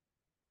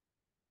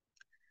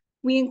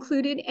 We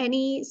included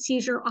any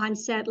seizure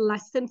onset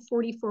less than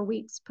 44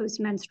 weeks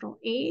post-menstrual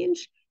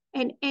age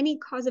and any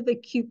cause of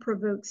acute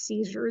provoked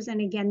seizures.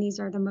 And again, these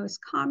are the most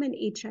common: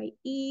 HIE,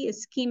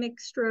 ischemic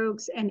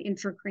strokes, and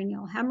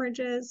intracranial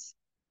hemorrhages.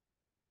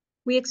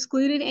 We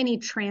excluded any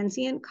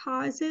transient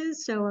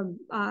causes, so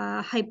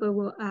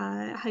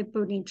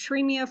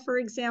hyponatremia, for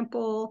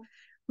example.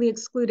 We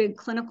excluded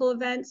clinical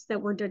events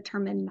that were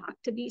determined not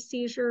to be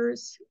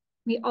seizures.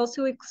 We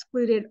also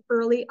excluded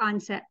early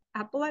onset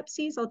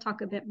epilepsies. I'll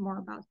talk a bit more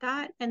about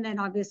that. And then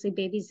obviously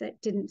babies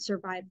that didn't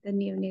survive the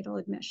neonatal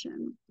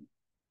admission.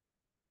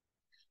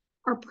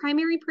 Our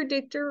primary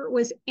predictor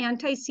was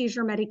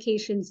anti-seizure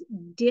medications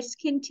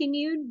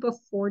discontinued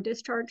before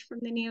discharge from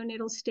the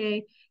neonatal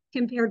stay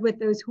compared with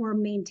those who were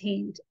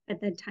maintained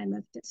at the time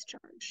of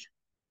discharge.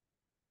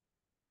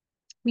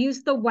 We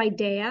used the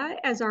WIDEA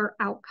as our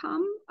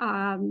outcome.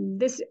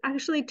 This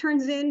actually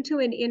turns into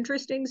an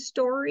interesting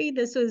story.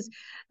 This was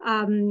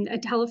a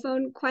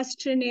telephone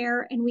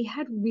questionnaire, and we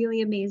had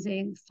really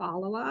amazing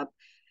follow-up.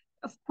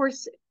 Of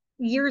course,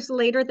 years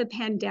later, the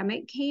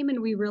pandemic came,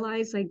 and we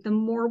realized like the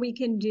more we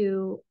can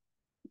do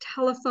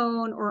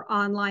telephone or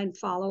online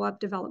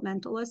follow-up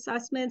developmental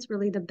assessments,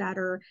 really the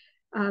better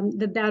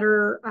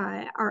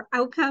our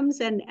outcomes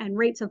and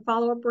rates of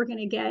follow-up we're going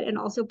to get, and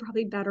also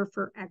probably better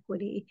for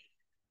equity.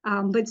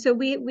 But so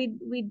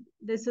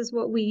this is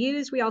what we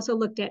used. We also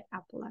looked at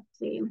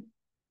epilepsy.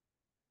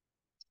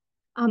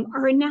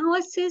 Our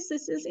analysis,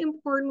 this is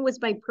important, was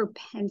by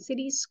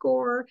propensity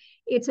score.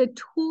 It's a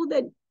tool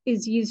that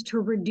is used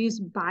to reduce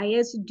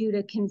bias due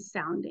to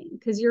confounding,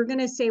 because you're going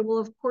to say, well,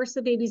 of course,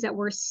 the babies that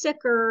were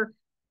sicker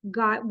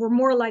were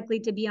more likely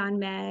to be on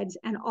meds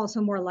and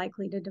also more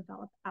likely to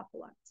develop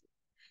epilepsy.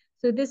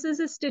 So this is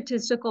a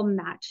statistical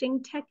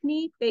matching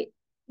technique that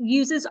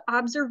uses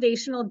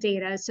observational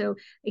data. So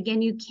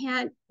again, you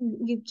can't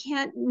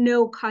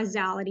know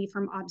causality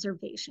from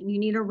observation. You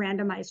need a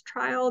randomized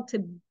trial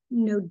to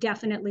know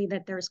definitely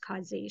that there's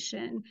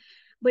causation.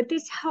 But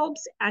this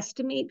helps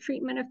estimate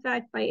treatment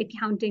effect by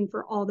accounting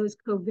for all those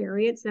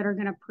covariates that are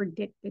going to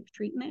predict the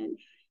treatment.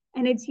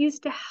 And it's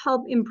used to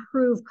help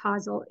improve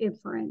causal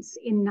inference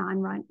in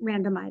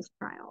non-randomized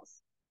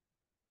trials.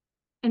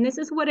 And this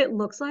is what it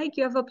looks like.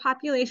 You have a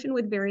population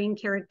with varying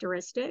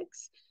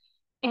characteristics.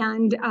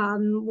 And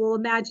we'll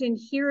imagine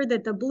here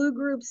that the blue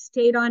group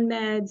stayed on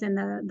meds and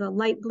the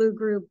light blue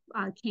group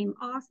came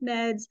off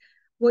meds.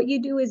 What you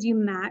do is you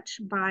match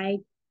by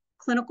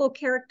clinical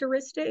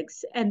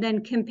characteristics and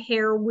then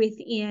compare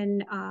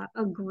within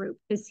a group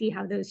to see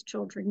how those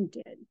children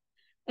did.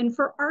 And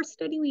for our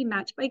study, we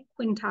matched by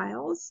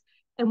quintiles,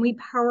 and we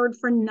powered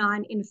for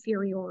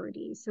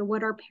non-inferiority. So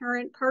what our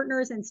parent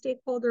partners and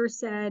stakeholders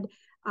said,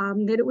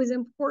 that it was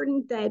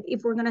important that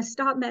if we're going to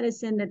stop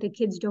medicine, that the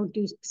kids don't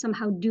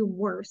somehow do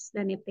worse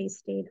than if they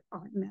stayed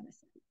on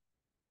medicine.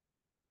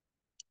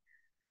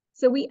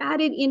 So we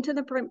added into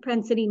the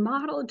propensity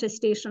model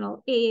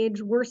gestational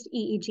age, worst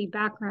EEG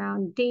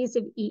background, days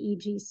of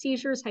EEG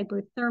seizures,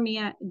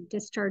 hypothermia,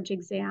 discharge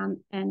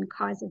exam, and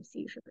cause of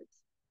seizures.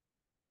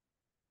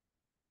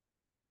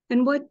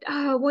 And what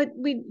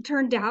we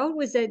turned out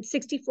was that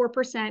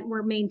 64%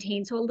 were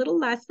maintained, so a little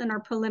less than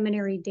our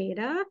preliminary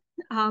data,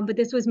 but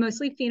this was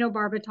mostly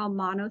phenobarbital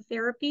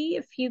monotherapy,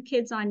 a few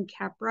kids on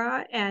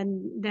Keppra,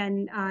 and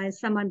then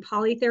some on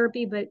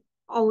polytherapy, but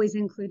always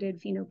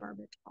included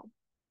phenobarbital.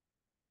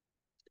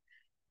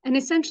 And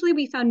essentially,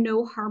 we found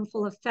no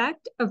harmful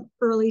effect of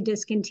early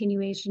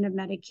discontinuation of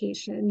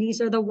medication.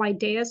 These are the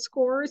WIDEA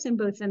scores, and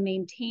both the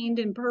maintained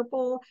in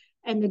purple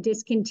and the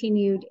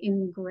discontinued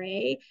in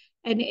gray.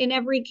 And in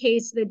every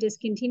case, the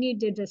discontinued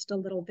did just a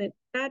little bit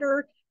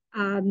better,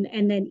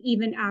 and then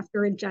even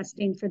after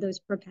adjusting for those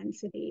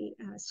propensity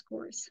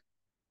scores.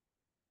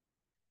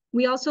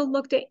 We also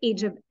looked at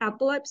age of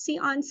epilepsy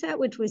onset,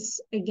 which was,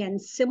 again,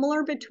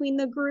 similar between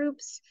the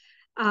groups.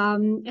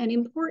 And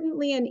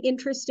importantly and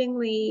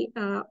interestingly,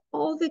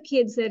 all the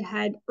kids that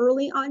had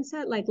early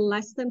onset, like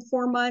less than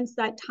 4 months,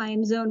 that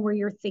time zone where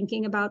you're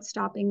thinking about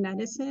stopping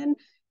medicine,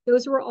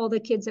 those were all the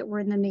kids that were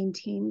in the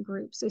maintained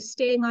group. So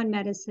staying on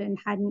medicine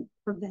hadn't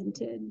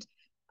prevented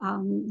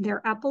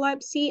their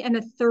epilepsy, and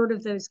a third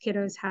of those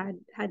kiddos had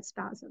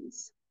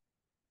spasms.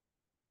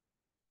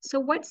 So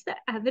what's the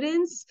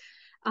evidence?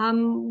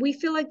 We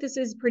feel like this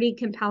is pretty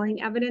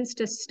compelling evidence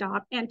to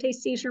stop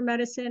anti-seizure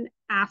medicine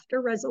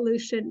after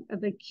resolution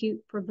of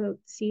acute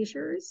provoked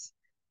seizures.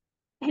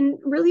 And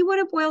really what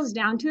it boils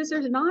down to is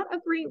there's not a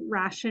great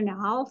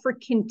rationale for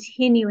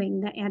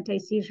continuing the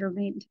anti-seizure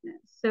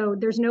maintenance. So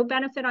there's no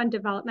benefit on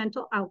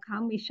developmental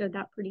outcome. We showed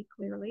that pretty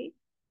clearly.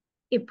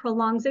 It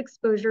prolongs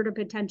exposure to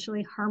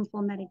potentially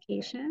harmful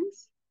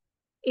medications.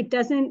 It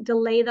doesn't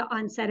delay the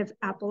onset of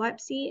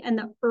epilepsy, and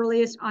the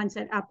earliest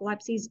onset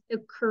epilepsies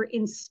occur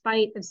in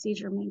spite of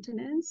seizure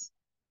maintenance.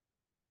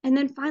 And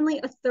then finally,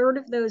 a third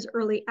of those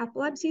early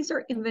epilepsies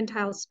are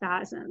infantile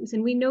spasms.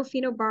 And we know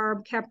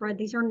phenobarb, Keppra,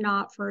 these are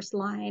not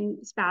first-line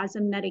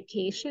spasm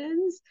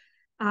medications.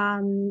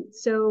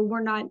 So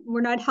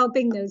we're not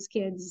helping those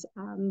kids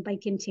by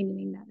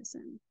continuing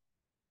medicine.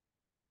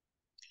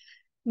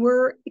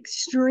 We're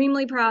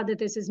extremely proud that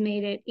this has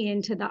made it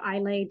into the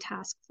ILA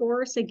task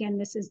force. Again,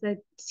 this is the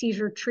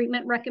seizure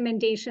treatment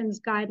recommendations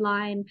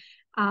guideline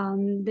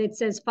that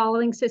says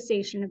following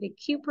cessation of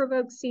acute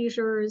provoked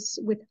seizures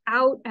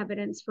without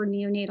evidence for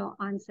neonatal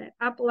onset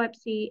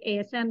epilepsy,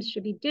 ASMs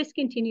should be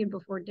discontinued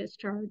before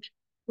discharge,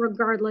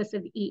 regardless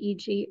of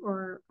EEG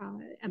or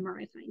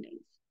MRI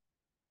findings.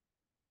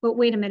 But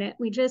wait a minute,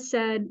 we just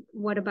said,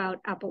 what about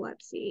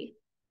epilepsy?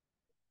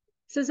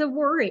 This is a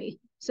worry.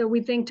 So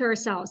we think to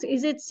ourselves,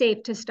 is it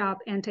safe to stop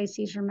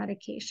anti-seizure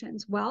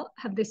medications? Well,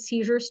 have the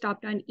seizures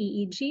stopped on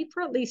EEG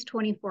for at least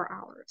 24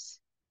 hours?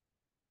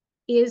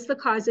 Is the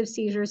cause of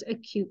seizures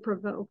acute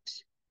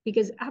provoked?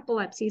 Because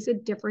epilepsy is a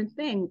different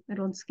thing.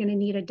 It's going to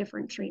need a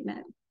different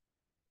treatment.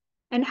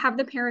 And have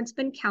the parents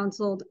been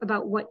counseled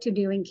about what to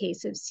do in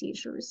case of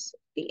seizures?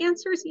 The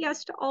answer is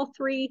yes to all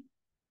three.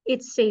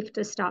 It's safe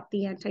to stop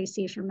the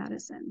anti-seizure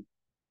medicine.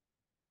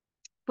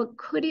 But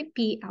could it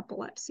be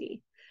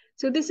epilepsy?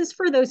 So this is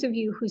for those of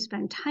you who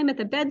spend time at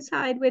the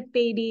bedside with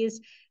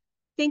babies.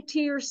 Think to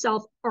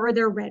yourself, are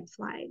there red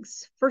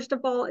flags? First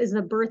of all, is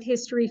the birth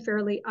history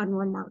fairly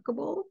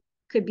unremarkable?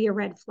 Could be a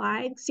red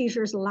flag.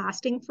 Seizures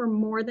lasting for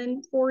more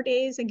than 4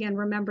 days. Again,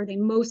 remember, they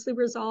mostly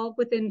resolve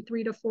within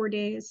 3 to 4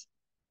 days.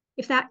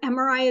 If that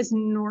MRI is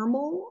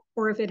normal,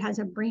 or if it has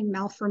a brain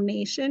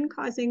malformation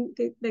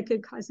that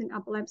could cause an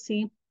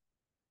epilepsy,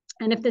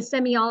 and if the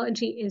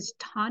semiology is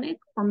tonic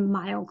or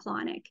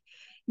myoclonic,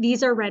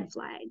 these are red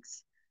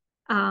flags.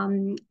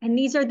 And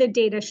these are the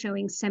data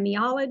showing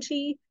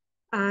semiology.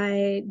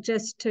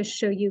 Just to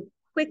show you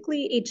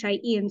quickly,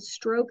 HIE and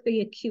stroke,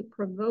 the acute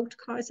provoked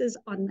causes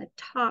on the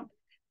top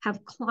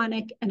have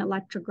clonic and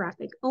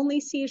electrographic only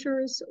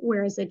seizures,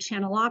 whereas a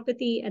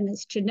channelopathy and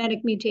this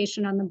genetic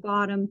mutation on the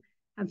bottom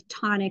have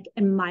tonic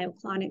and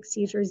myoclonic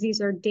seizures.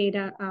 These are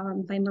data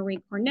by Marie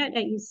Cornett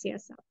at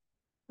UCSF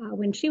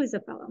when she was a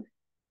fellow.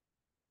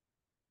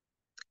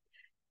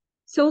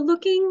 So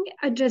looking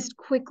just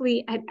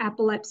quickly at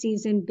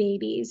epilepsies in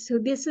babies. So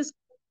this is,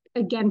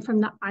 again, from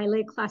the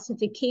ILA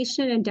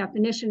classification and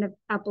definition of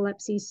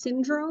epilepsy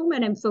syndrome.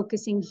 And I'm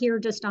focusing here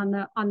just on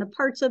the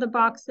parts of the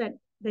box that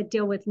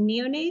deal with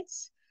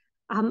neonates.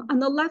 On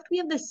the left, we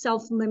have the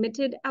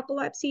self-limited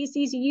epilepsies.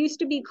 These used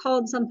to be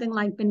called something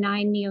like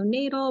benign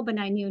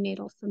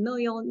neonatal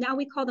familial. Now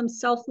we call them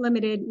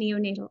self-limited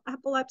neonatal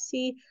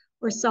epilepsy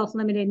or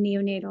self-limited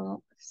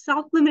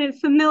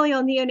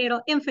familial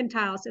neonatal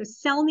infantile. So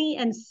SELNI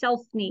and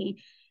SELFNI.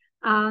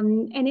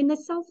 And in the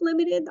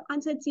self-limited, the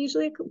onset's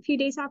usually a few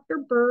days after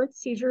birth.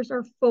 Seizures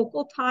are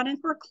focal, tonic,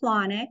 or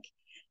clonic.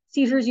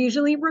 Seizures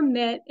usually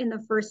remit in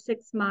the first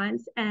 6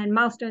 months, and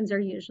milestones are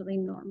usually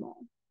normal.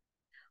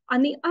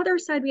 On the other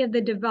side, we have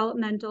the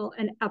developmental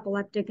and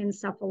epileptic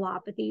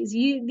encephalopathies.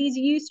 These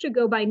used to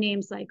go by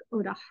names like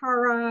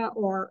Odahara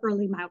or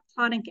early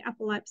myoclonic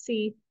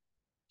epilepsy.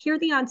 Here,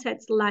 the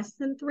onset's less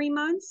than 3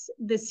 months.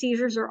 The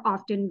seizures are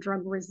often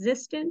drug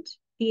resistant.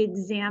 The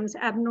exam's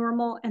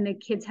abnormal, and the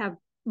kids have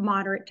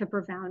moderate to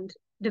profound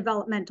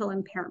developmental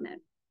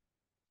impairment.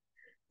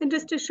 And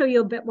just to show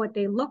you a bit what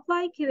they look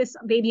like, this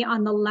baby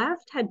on the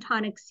left had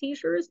tonic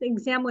seizures. The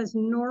exam was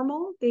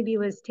normal. Baby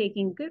was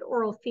taking good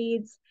oral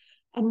feeds.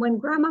 And when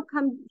grandma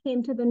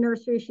came to the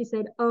nursery, she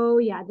said, oh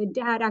yeah, the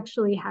dad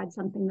actually had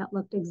something that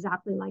looked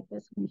exactly like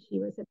this when he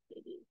was a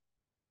baby.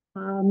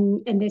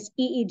 And this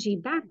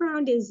EEG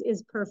background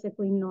is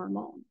perfectly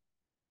normal.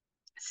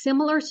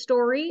 Similar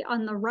story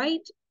on the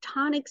right,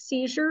 tonic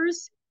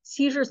seizures.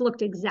 Seizures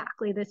looked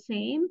exactly the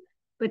same,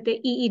 but the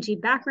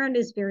EEG background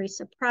is very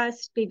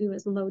suppressed. Baby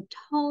was low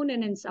tone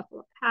and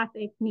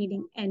encephalopathic,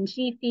 needing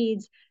NG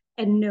feeds,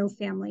 and no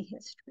family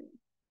history.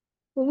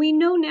 Well, we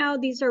know now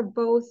these are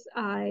both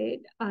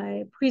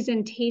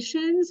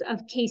presentations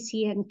of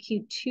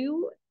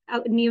KCNQ2,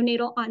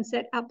 neonatal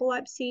onset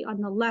epilepsy, on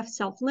the left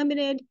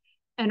self-limited,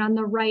 and on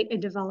the right a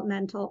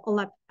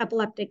developmental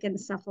epileptic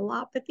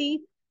encephalopathy.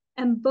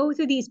 And both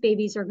of these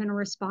babies are going to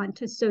respond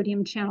to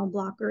sodium channel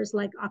blockers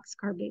like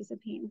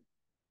oxcarbazepine.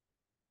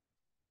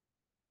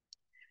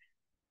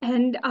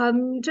 And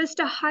just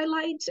to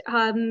highlight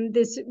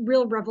this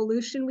real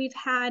revolution we've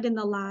had in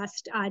the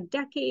last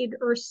decade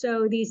or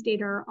so, these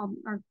data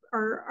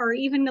are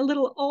even a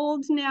little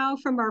old now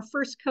from our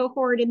first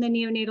cohort in the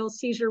neonatal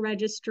seizure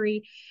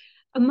registry.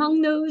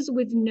 Among those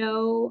with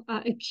no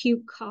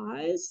acute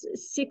cause,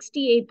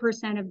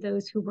 68% of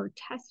those who were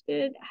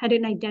tested had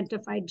an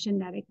identified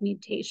genetic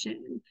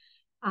mutation.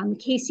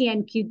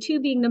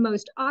 KCNQ2 being the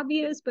most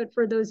obvious, but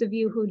for those of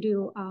you who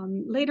do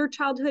later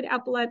childhood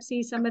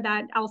epilepsy, some of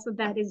that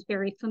alphabet is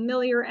very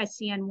familiar,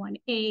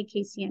 SCN1A,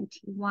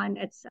 KCNT1,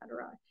 et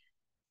cetera.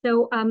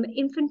 So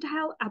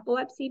infantile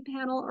epilepsy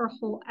panel or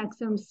whole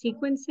exome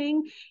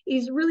sequencing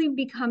really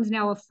becomes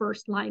now a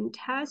first line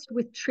test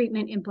with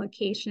treatment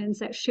implications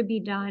that should be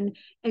done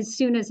as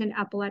soon as an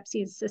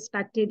epilepsy is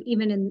suspected,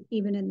 even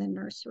in the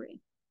nursery.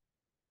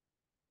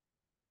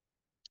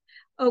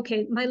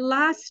 Okay, my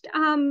last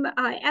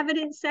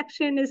evidence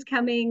section is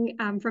coming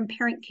from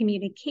parent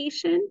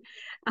communication.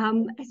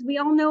 As we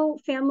all know,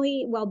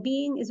 family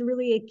well-being is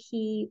really a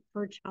key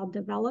for child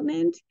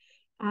development.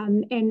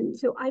 And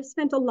so I've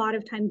spent a lot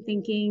of time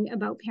thinking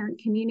about parent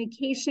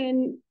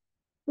communication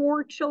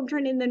for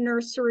children in the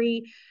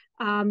nursery,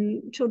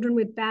 children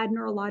with bad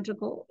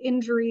neurological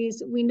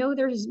injuries. We know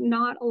there's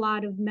not a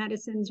lot of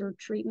medicines or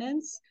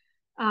treatments,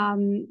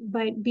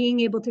 but being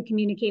able to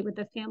communicate with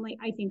the family,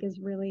 I think, is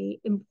really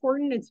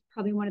important. It's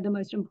probably one of the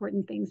most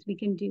important things we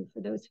can do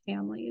for those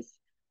families.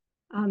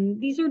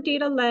 These are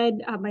data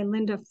led by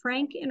Linda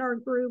Frank in our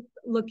group,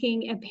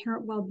 looking at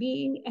parent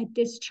well-being at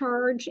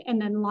discharge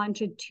and then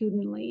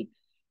longitudinally.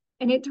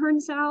 And it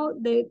turns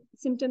out that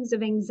symptoms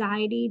of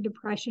anxiety,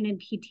 depression,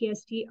 and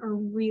PTSD are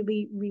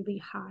really, really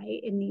high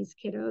in these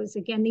kiddos.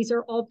 Again, these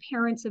are all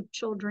parents of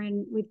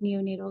children with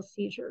neonatal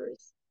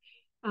seizures.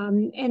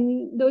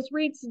 And those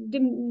rates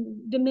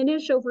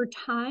diminish over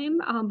time,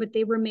 but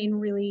they remain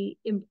really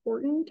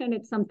important. And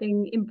it's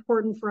something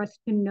important for us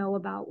to know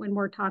about when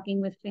we're talking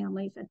with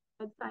families at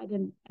bedside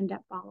and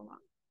at follow-up.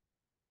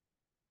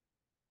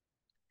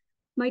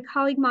 My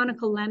colleague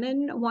Monica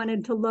Lemon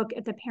wanted to look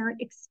at the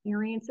parent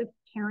experience of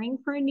caring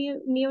for a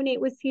neonate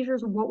with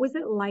seizures. What was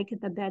it like at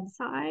the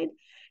bedside?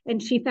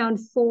 And she found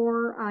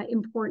 4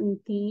 important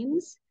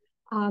themes.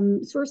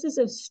 Sources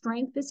of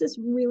strength. This is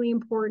really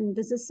important.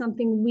 This is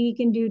something we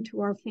can do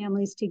to our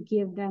families to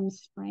give them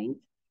strength.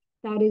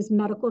 That is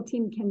medical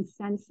team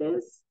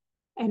consensus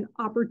and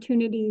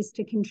opportunities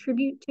to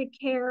contribute to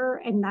care,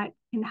 and that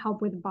can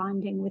help with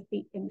bonding with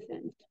the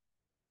infant.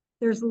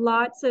 There's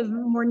lots of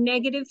more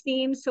negative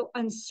themes. So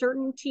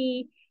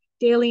uncertainty,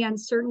 daily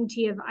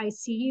uncertainty of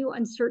ICU,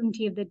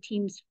 uncertainty of the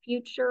team's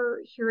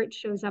future. Here it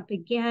shows up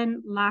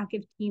again, lack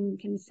of team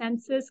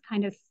consensus,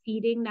 kind of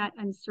feeding that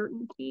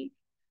uncertainty.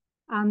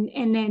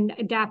 And then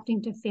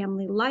adapting to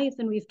family life.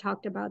 And we've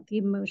talked about the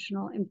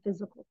emotional and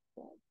physical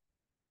toll.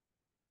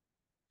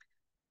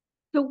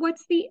 So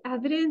what's the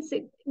evidence?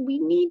 We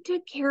need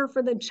to care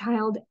for the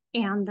child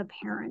and the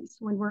parents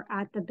when we're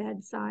at the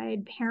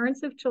bedside.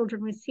 Parents of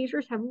children with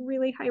seizures have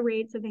really high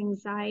rates of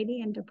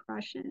anxiety and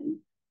depression.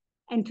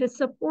 And to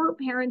support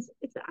parents,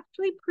 it's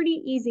actually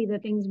pretty easy, the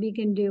things we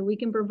can do. We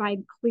can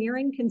provide clear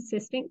and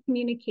consistent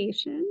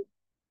communication.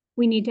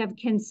 We need to have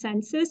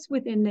consensus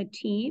within the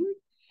team.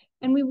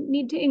 And we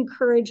need to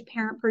encourage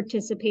parent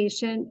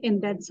participation in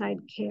bedside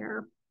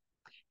care.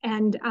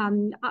 And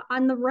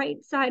on the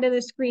right side of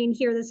the screen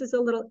here, this is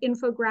a little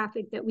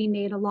infographic that we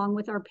made along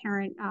with our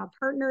parent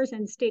partners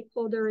and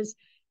stakeholders.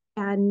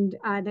 And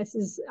this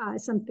is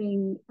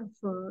something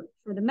for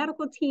the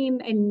medical team,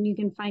 and you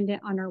can find it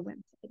on our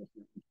website.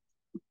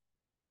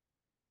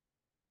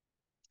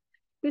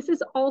 This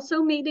has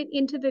also made it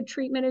into the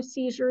treatment of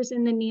seizures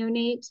in the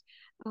neonate.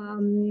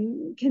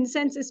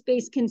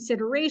 Consensus-based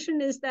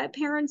consideration is that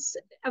parents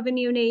of a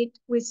neonate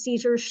with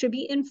seizures should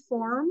be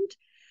informed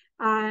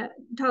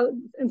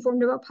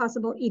about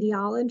possible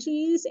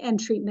etiologies and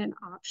treatment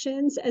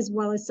options, as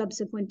well as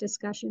subsequent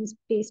discussions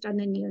based on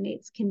the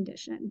neonate's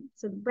condition.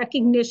 So the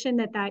recognition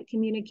that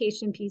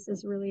communication piece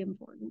is really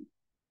important.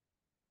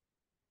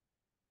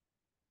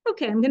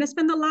 Okay, I'm going to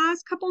spend the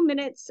last couple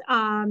minutes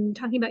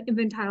talking about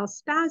infantile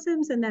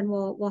spasms, and then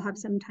we'll have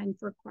some time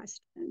for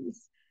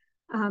questions.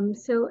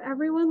 So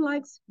everyone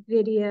likes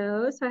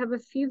videos. So I have a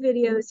few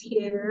videos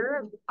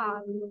here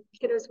of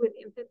kiddos with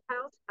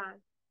infantile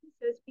spasms.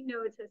 So as we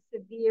know, it's a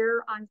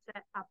severe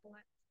onset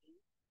epilepsy.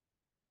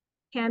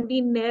 Can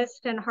be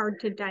missed and hard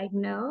to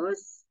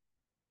diagnose.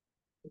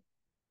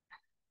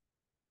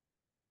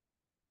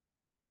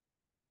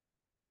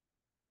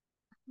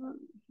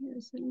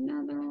 Here's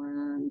another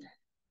one.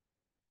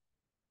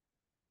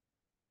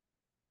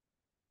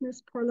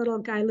 This poor little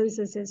guy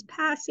loses his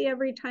passy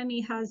every time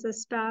he has a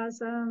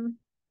spasm.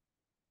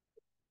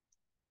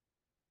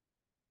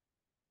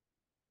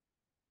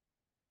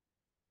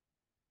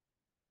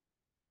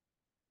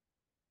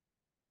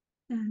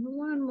 And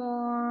one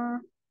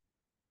more.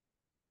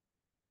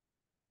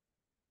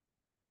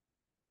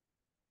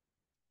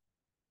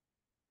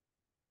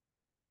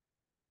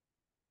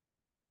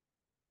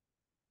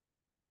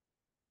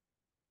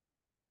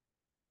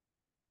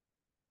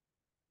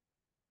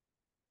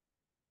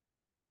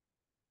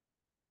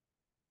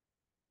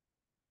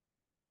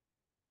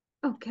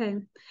 Okay,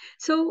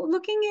 so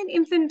looking at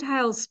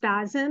infantile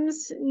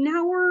spasms,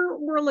 now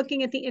we're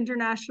looking at the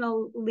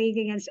International League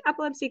Against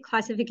Epilepsy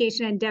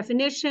classification and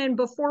definition.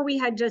 Before we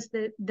had just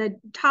the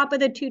top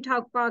of the 2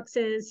 talk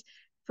boxes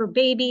for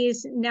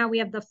babies. Now we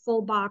have the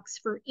full box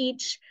for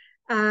each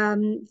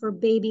for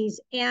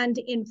babies and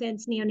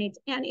infants, neonates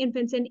and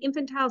infants. And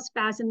infantile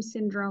spasm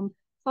syndrome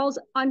falls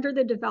under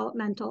the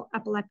developmental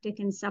epileptic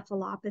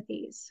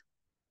encephalopathies.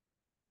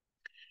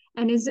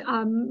 And as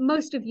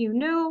most of you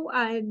know,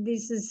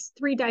 this is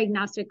 3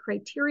 diagnostic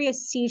criteria: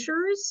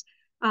 seizures.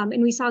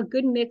 And we saw a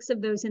good mix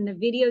of those in the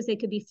videos. They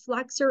could be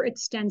flexor,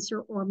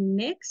 extensor, or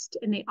mixed,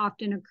 and they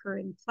often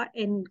occur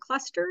in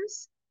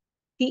clusters.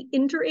 The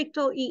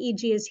interictal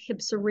EEG is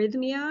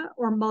hypsarrhythmia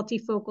or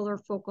multifocal or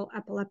focal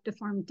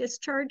epileptiform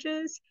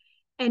discharges.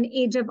 And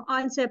age of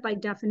onset by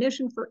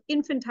definition for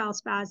infantile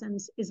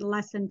spasms is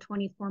less than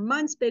 24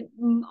 months, but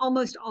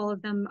almost all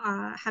of them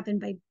happen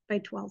by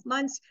 12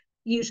 months,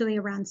 usually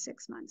around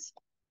 6 months.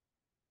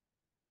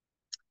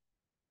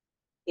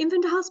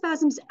 Infantile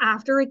spasms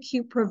after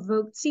acute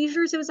provoked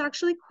seizures, it was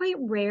actually quite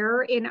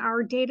rare. In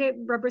our data, it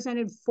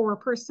represented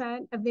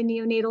 4% of the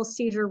neonatal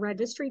seizure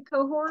registry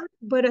cohort,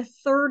 but a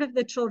third of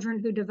the children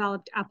who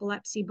developed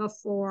epilepsy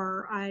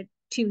before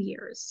 2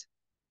 years.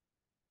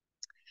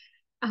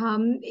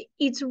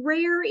 It's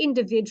rare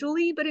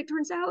individually, but it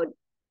turns out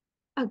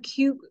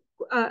acute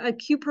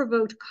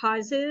provoked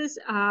causes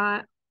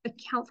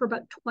account for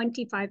about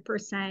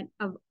 25%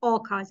 of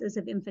all causes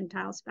of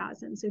infantile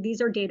spasms. So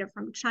these are data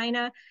from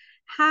China.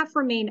 Half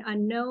remain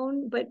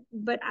unknown, but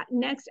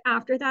next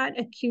after that,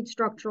 acute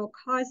structural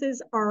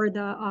causes are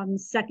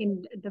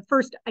the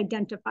first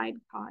identified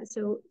cause.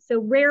 So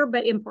rare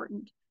but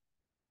important.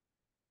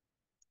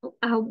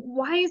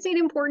 Why is it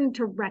important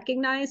to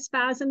recognize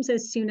spasms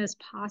as soon as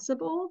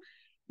possible?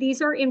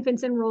 These are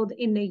infants enrolled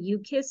in the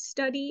UKISS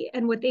study,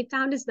 and what they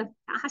found is the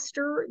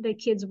faster the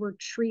kids were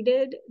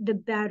treated, the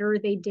better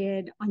they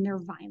did on their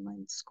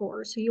Vineland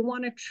score. So you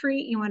want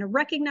to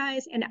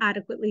recognize and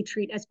adequately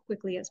treat as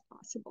quickly as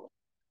possible.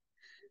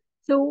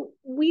 So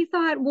we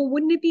thought, well,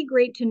 wouldn't it be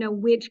great to know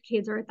which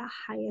kids are at the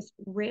highest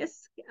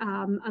risk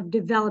of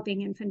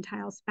developing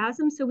infantile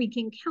spasms so we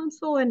can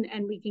counsel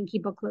and we can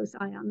keep a close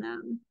eye on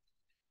them.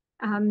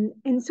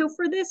 And so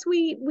for this,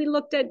 we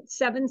looked at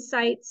 7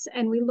 sites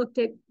and we looked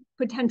at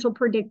potential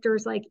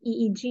predictors like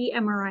EEG,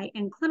 MRI,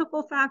 and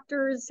clinical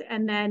factors.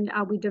 And then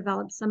we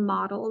developed some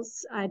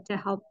models to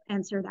help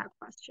answer that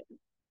question.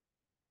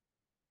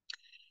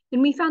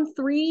 And we found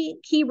 3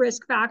 key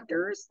risk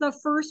factors. The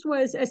first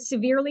was a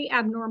severely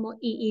abnormal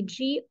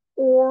EEG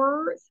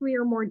or 3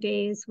 or more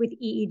days with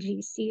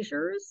EEG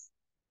seizures.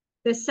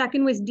 The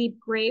second was deep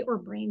gray or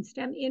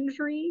brainstem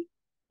injury.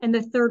 And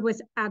the third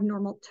was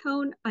abnormal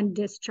tone on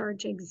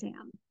discharge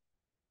exam.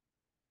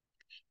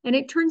 And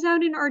it turns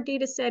out in our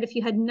data set, if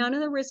you had none of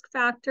the risk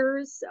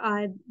factors,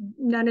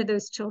 none of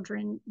those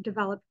children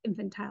developed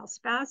infantile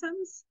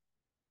spasms.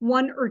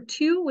 1 or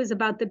 2 was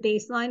about the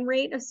baseline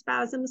rate of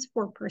spasms,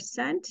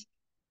 4%.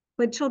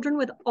 But children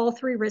with all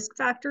 3 risk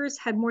factors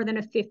had more than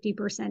a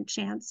 50%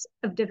 chance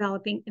of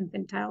developing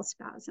infantile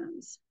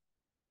spasms.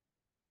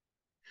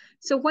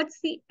 So what's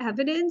the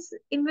evidence?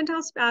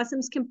 Infantile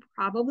spasms can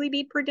probably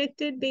be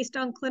predicted based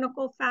on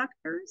clinical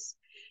factors.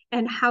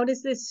 And how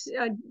does this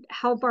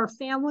help our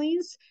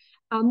families?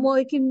 Well,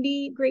 it can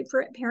be great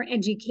for parent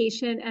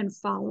education and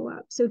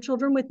follow-up. So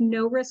children with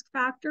no risk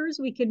factors,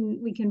 we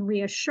can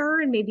reassure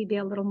and maybe be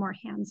a little more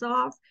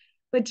hands-off.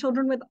 But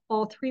children with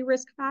all 3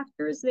 risk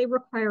factors, they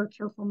require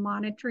careful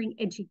monitoring,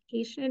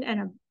 education,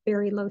 and a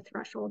very low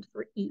threshold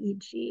for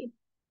EEG.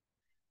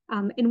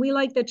 And we,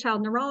 like the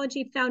Child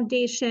Neurology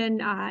Foundation,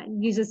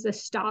 uses the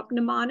STOP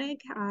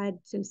mnemonic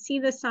to see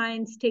the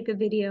signs, take a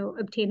video,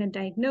 obtain a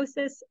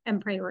diagnosis,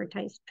 and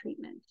prioritize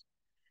treatment.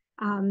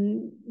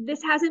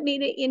 This hasn't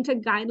made it into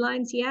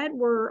guidelines yet.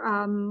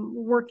 We're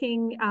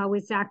working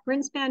with Zach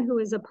Greenspan, who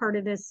is a part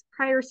of this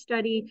prior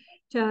study,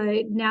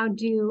 to now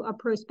do a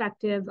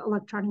prospective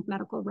electronic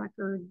medical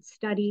record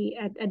study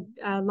at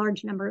a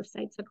large number of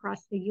sites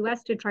across the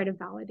US to try to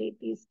validate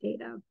these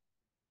data.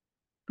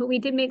 But we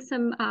did make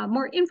some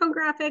more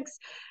infographics,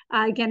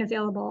 again,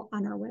 available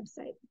on our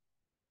website.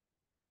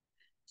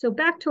 So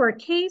back to our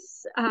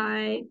case,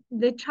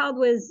 the child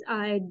was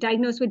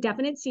diagnosed with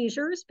definite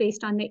seizures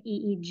based on the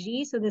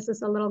EEG. So this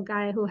is a little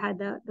guy who had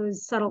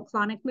those subtle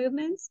clonic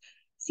movements.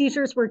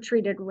 Seizures were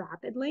treated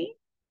rapidly.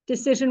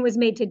 Decision was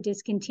made to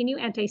discontinue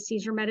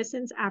anti-seizure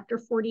medicines after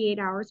 48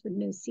 hours with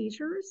no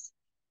seizures.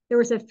 There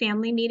was a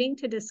family meeting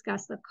to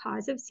discuss the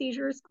cause of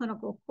seizures,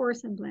 clinical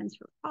course, and plans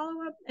for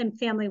follow-up, and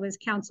family was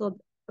counseled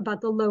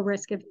about the low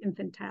risk of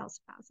infantile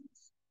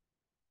spasms.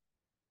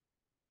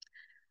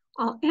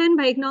 I'll end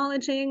by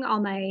acknowledging all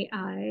my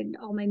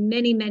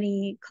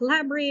many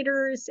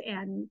collaborators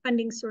and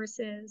funding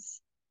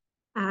sources.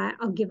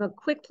 I'll give a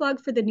quick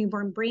plug for the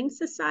Newborn Brain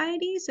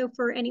Society. So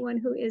for anyone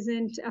who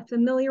isn't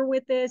familiar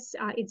with this,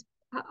 it's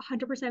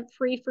 100%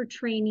 free for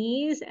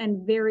trainees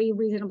and very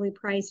reasonably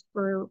priced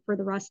for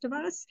the rest of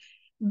us.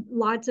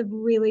 Lots of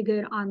really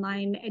good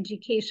online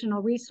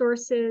educational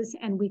resources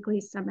and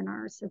weekly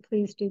seminars. So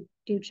please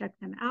do check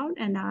them out.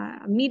 And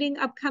a meeting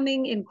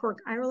upcoming in Cork,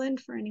 Ireland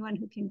for anyone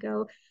who can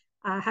go,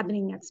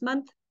 happening next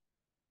month.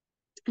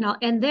 And I'll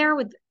end there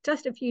with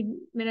just a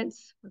few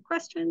minutes for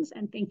questions.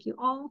 And thank you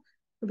all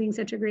for being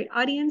such a great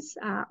audience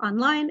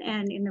online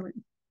and in the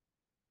room.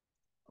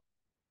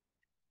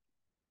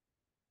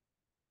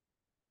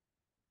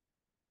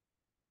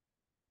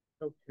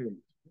 Okay.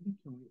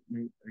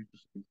 I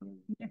just need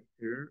to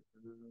here.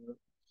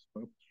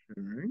 Stop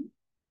sharing.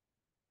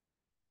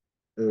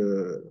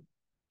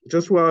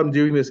 Just while I'm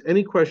doing this,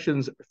 any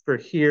questions for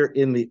here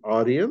in the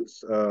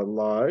audience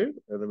live,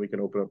 and then we can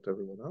open up to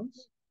everyone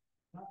else.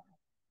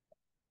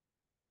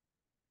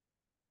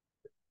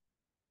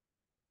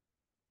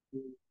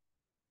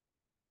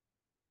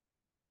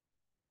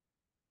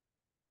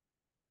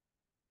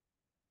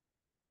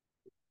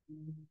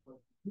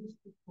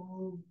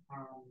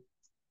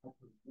 Like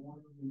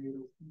one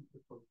neonatal seizure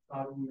for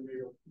starting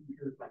neonatal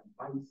seizures like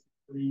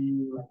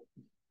bicycling, like,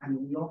 and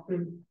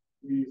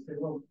we say,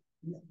 well,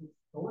 this is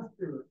so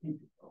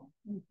stereotypical,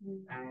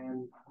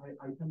 and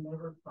I can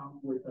never come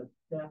with a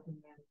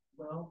definite,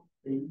 well,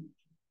 they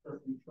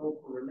doesn't show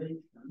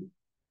correlation,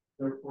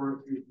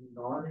 therefore it's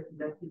not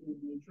elective in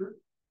nature.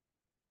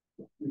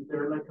 Is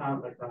there like a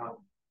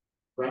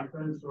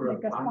reference or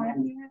like a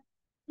finding?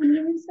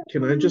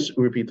 Can I just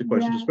repeat the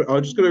question? Yeah.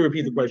 I'm just going to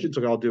repeat the question,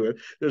 so I'll do it.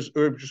 Just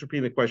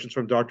repeating the questions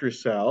from Dr.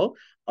 Sell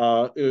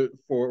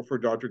for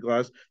Dr.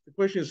 Glass. The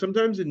question is,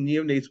 sometimes in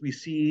neonates, we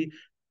see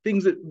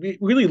things that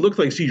really look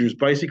like seizures,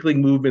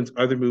 bicycling movements,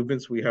 other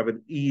movements. We have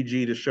an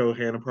EEG to show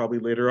Hannah probably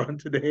later on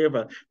today of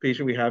a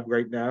patient we have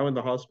right now in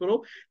the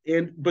hospital.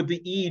 But the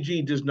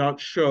EEG does not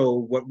show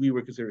what we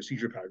would consider a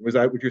seizure pattern. Was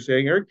that what you're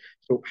saying, Eric?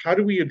 So how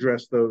do we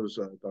address those,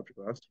 Dr.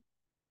 Glass?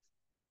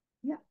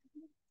 Yeah.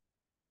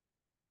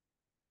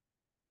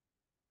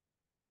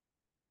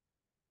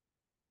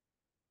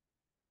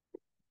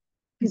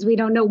 Because we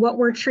don't know what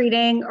we're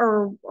treating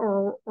or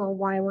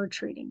why we're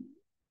treating.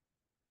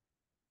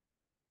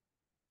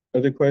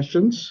 Other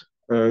questions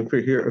for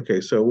here? Okay,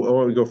 so I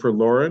want to go for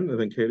Lauren and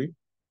then Katie.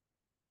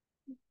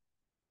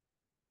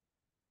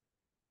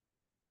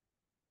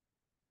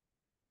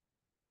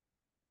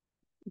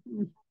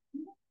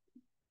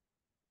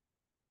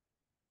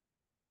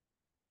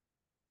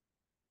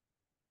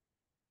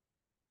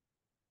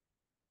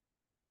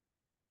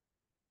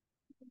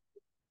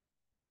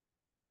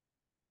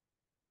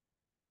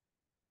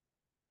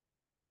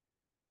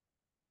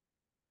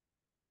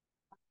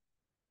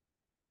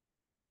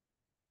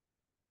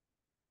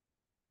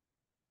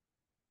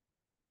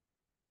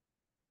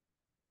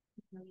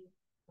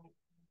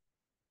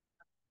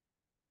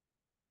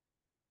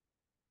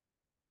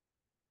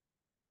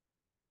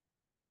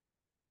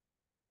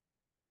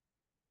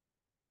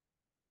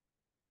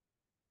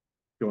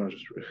 Oh,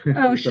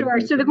 sure.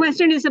 So the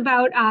question is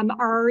about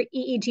our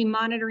EEG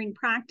monitoring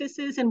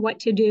practices and what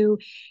to do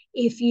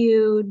if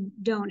you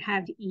don't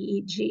have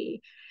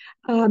EEG.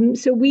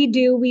 So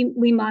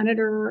we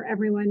monitor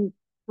everyone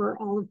for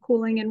all of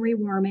cooling and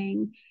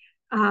rewarming.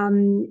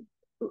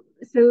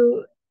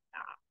 So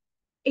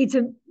it's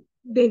a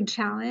big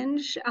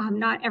challenge.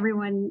 Not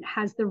everyone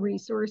has the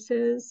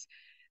resources.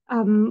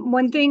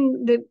 One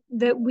thing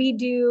that we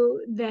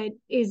do that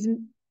is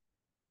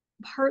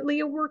partly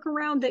a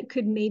workaround that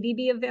could maybe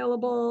be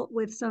available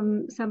with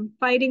some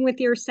fighting with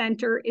your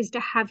center is to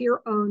have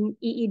your own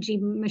EEG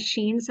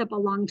machines that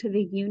belong to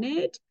the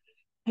unit,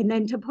 and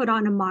then to put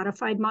on a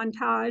modified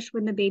montage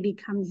when the baby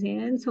comes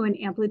in. So an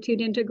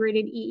amplitude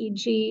integrated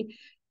EEG.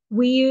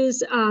 We use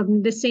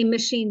the same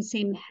machine,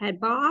 same head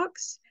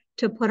box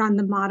to put on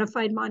the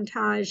modified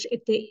montage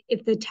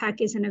if the tech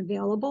isn't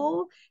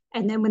available.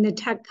 And then when the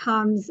tech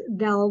comes,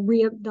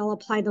 they'll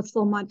apply the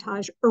full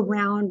montage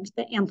around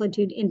the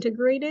amplitude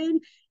integrated.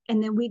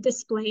 And then we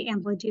display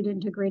amplitude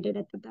integrated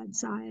at the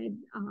bedside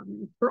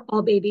for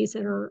all babies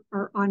that are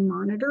on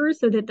monitors,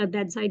 so that the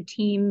bedside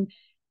team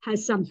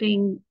has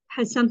something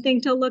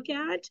to look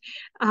at.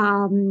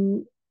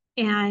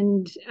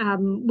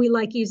 We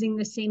like using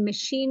the same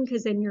machine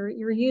because then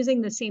you're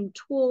using the same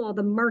tool, all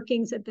the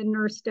markings that the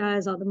nurse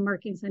does, all the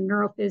markings the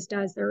neurophys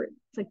does,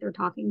 it's like they're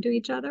talking to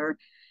each other.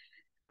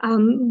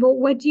 But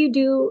what do you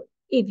do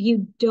if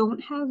you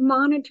don't have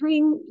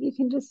monitoring? You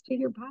can just do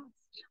your best.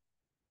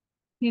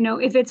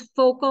 If it's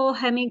focal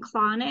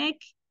hemiclonic,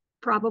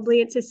 probably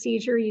it's a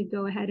seizure, you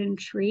go ahead and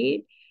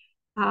treat.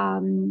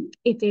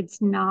 If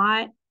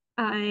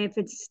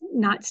it's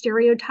not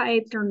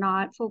stereotyped or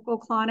not focal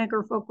clonic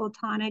or focal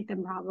tonic,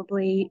 then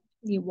probably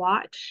you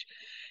watch.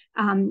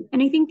 And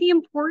I think the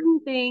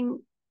important thing,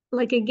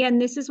 like, again,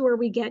 this is where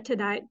we get to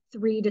that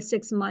 3 to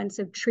 6 months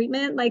of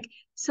treatment. Like,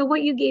 so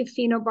what you gave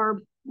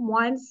phenobarb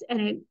once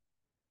and it,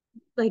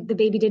 like, the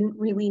baby didn't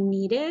really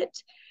need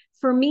it.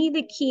 For me,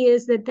 the key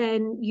is that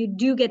then you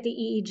do get the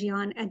EEG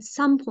on at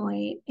some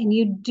point, and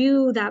you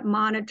do that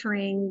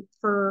monitoring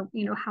for,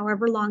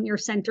 however long your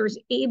center's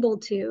able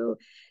to.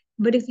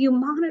 But if you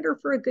monitor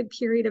for a good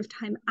period of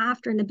time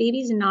after and the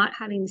baby's not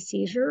having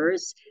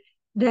seizures,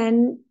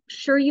 then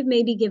sure, you've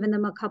maybe given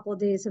them a couple of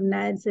days of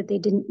meds that they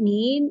didn't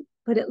need,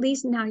 but at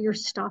least now you're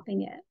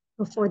stopping it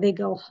before they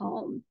go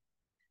home.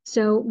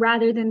 So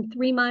rather than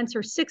 3 months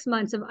or 6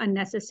 months of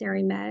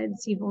unnecessary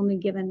meds, you've only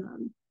given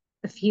them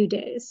a few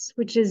days,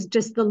 which is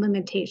just the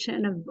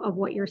limitation of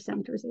what your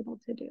center is able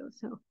to do.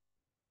 So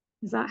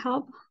does that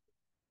help?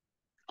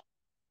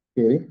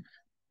 Okay.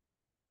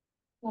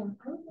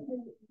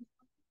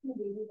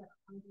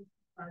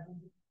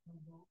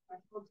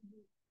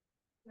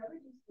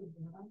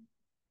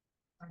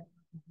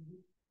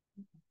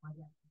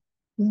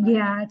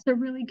 Yeah, it's a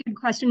really good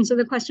question. So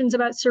the question's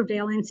about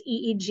surveillance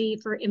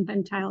EEG for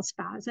infantile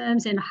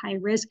spasms and high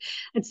risk.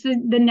 It's the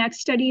next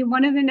study,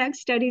 one of the next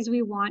studies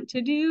we want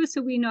to do. So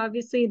we know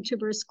obviously in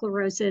tuberous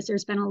sclerosis,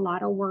 there's been a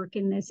lot of work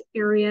in this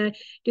area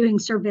doing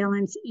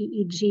surveillance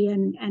EEG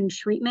and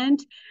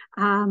treatment.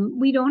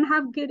 We don't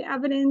have good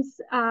evidence.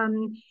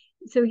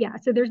 So yeah,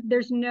 so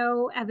there's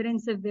no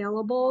evidence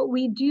available.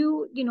 We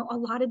do, a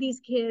lot of these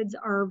kids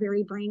are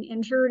very brain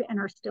injured and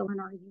are still in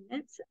our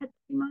units at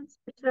 3 months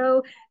or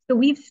so. So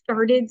we've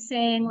started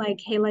saying like,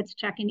 hey, let's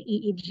check an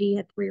EEG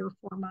at 3 or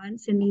 4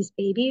 months in these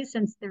babies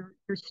since they're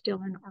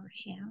still in our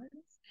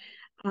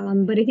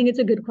hands. But I think it's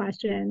a good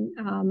question.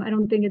 I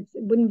don't think it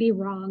wouldn't be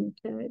wrong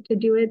to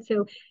do it.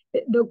 So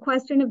the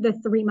question of the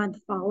 3-month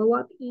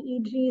follow-up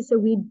EEG, so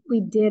we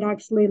did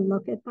actually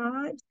look at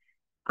that.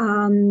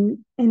 And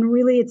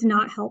really, it's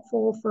not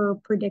helpful for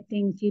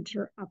predicting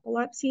future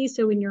epilepsy.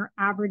 So in your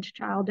average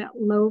child at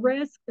low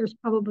risk, there's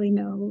probably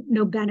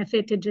no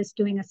benefit to just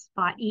doing a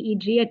spot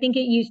EEG. I think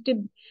it used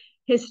to,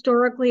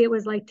 historically, it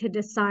was like to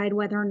decide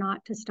whether or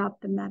not to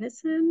stop the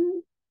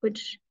medicine,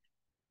 which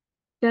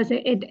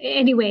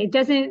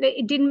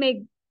it didn't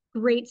make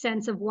great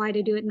sense of why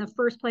to do it in the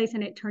first place.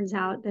 And it turns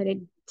out that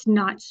it's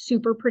not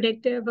super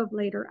predictive of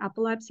later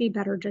epilepsy.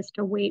 Better just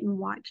to wait and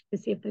watch to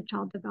see if the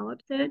child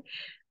develops it.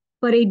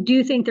 But I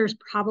do think there's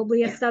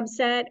probably a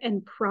subset,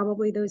 and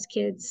probably those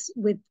kids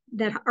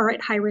that are at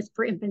high risk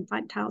for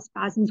infantile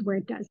spasms where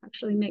it does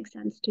actually make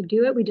sense to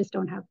do it. We just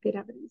don't have good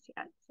evidence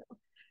yet.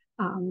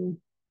 So,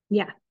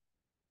 yeah.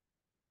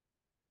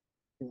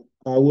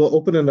 We'll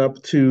open it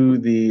up to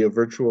the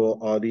virtual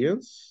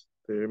audience.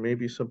 There may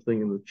be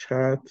something in the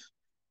chat.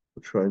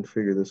 We'll try and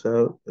figure this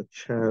out. The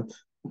chat.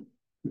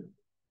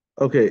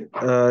 Okay,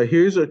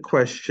 here's a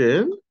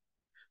question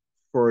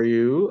for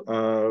you,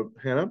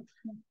 Hannah.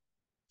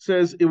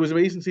 Says it was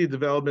amazing to see the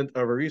development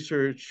of a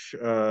research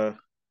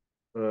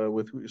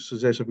with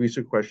suggestive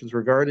research questions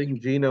regarding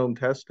genomic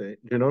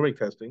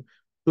testing.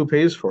 Who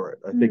pays for it?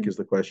 I think is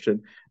the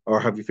question.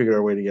 Or have you figured out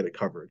a way to get it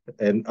covered?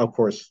 And of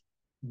course,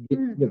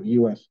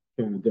 U.S.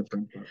 kind of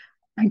different. But.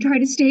 I try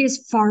to stay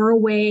as far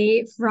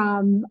away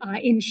from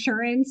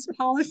insurance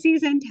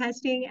policies and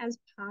testing as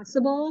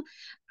possible.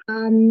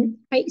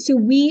 So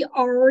we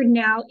are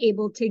now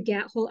able to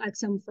get whole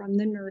exome from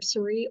the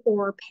nursery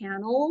or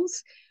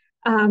panels.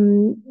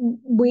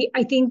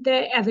 I think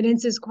the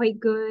evidence is quite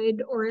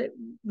good or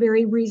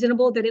very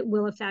reasonable that it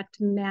will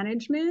affect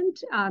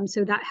management.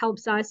 So that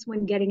helps us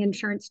when getting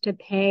insurance to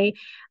pay.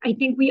 I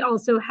think we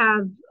also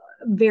have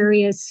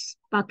various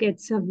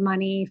buckets of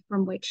money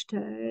from which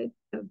to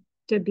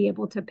be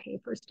able to pay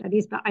for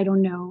studies, but I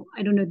don't know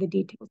the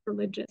details for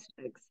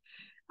logistics.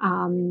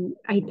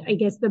 I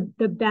guess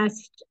the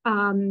best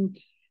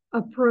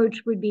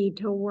approach would be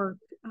to work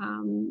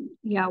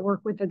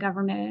with the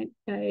government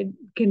to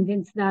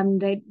convince them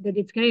that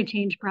it's going to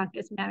change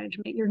practice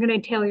management. You're going to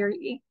tailor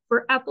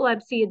for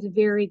epilepsy. It's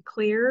very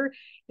clear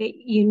that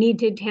you need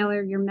to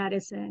tailor your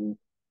medicine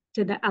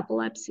to the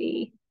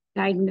epilepsy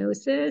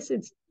diagnosis.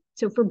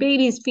 So for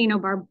babies,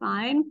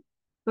 phenobarbital,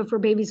 but for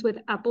babies with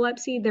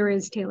epilepsy, there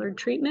is tailored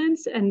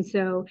treatments. And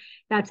so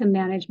that's a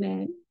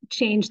management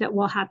change that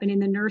will happen in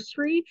the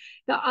nursery.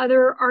 The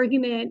other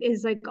argument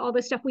is like all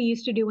the stuff we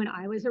used to do when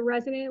I was a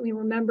resident. We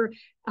remember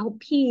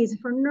LPs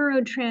for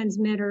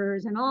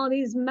neurotransmitters and all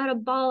these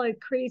metabolic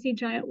crazy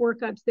giant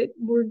workups that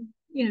were,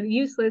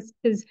 useless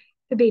because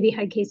the baby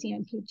had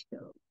KCNQ2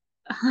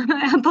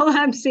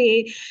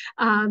 epilepsy.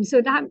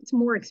 So that's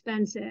more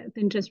expensive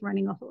than just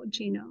running a whole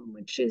genome,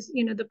 which is,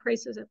 the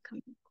prices have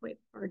come quite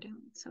far down.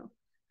 So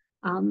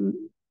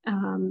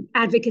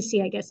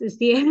advocacy, I guess, is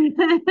the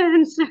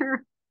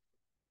answer.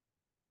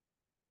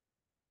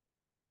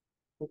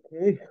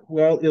 Okay,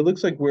 well, it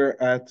looks like we're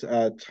at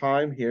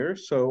time here.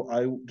 So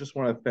I just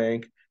want to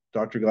thank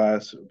Dr.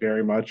 Glass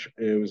very much.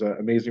 It was an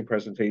amazing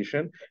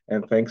presentation.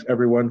 And thanks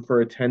everyone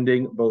for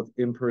attending both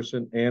in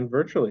person and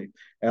virtually.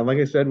 And like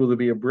I said, will there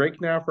be a break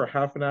now for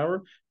half an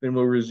hour? Then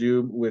we'll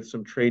resume with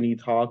some trainee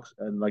talks.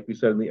 And like we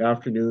said in the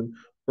afternoon,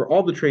 for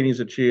all the trainees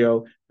at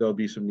CHEO, there'll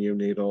be some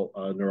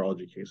neonatal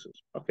neurology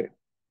cases. Okay.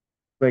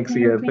 Thanks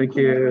again. Thank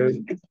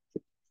you.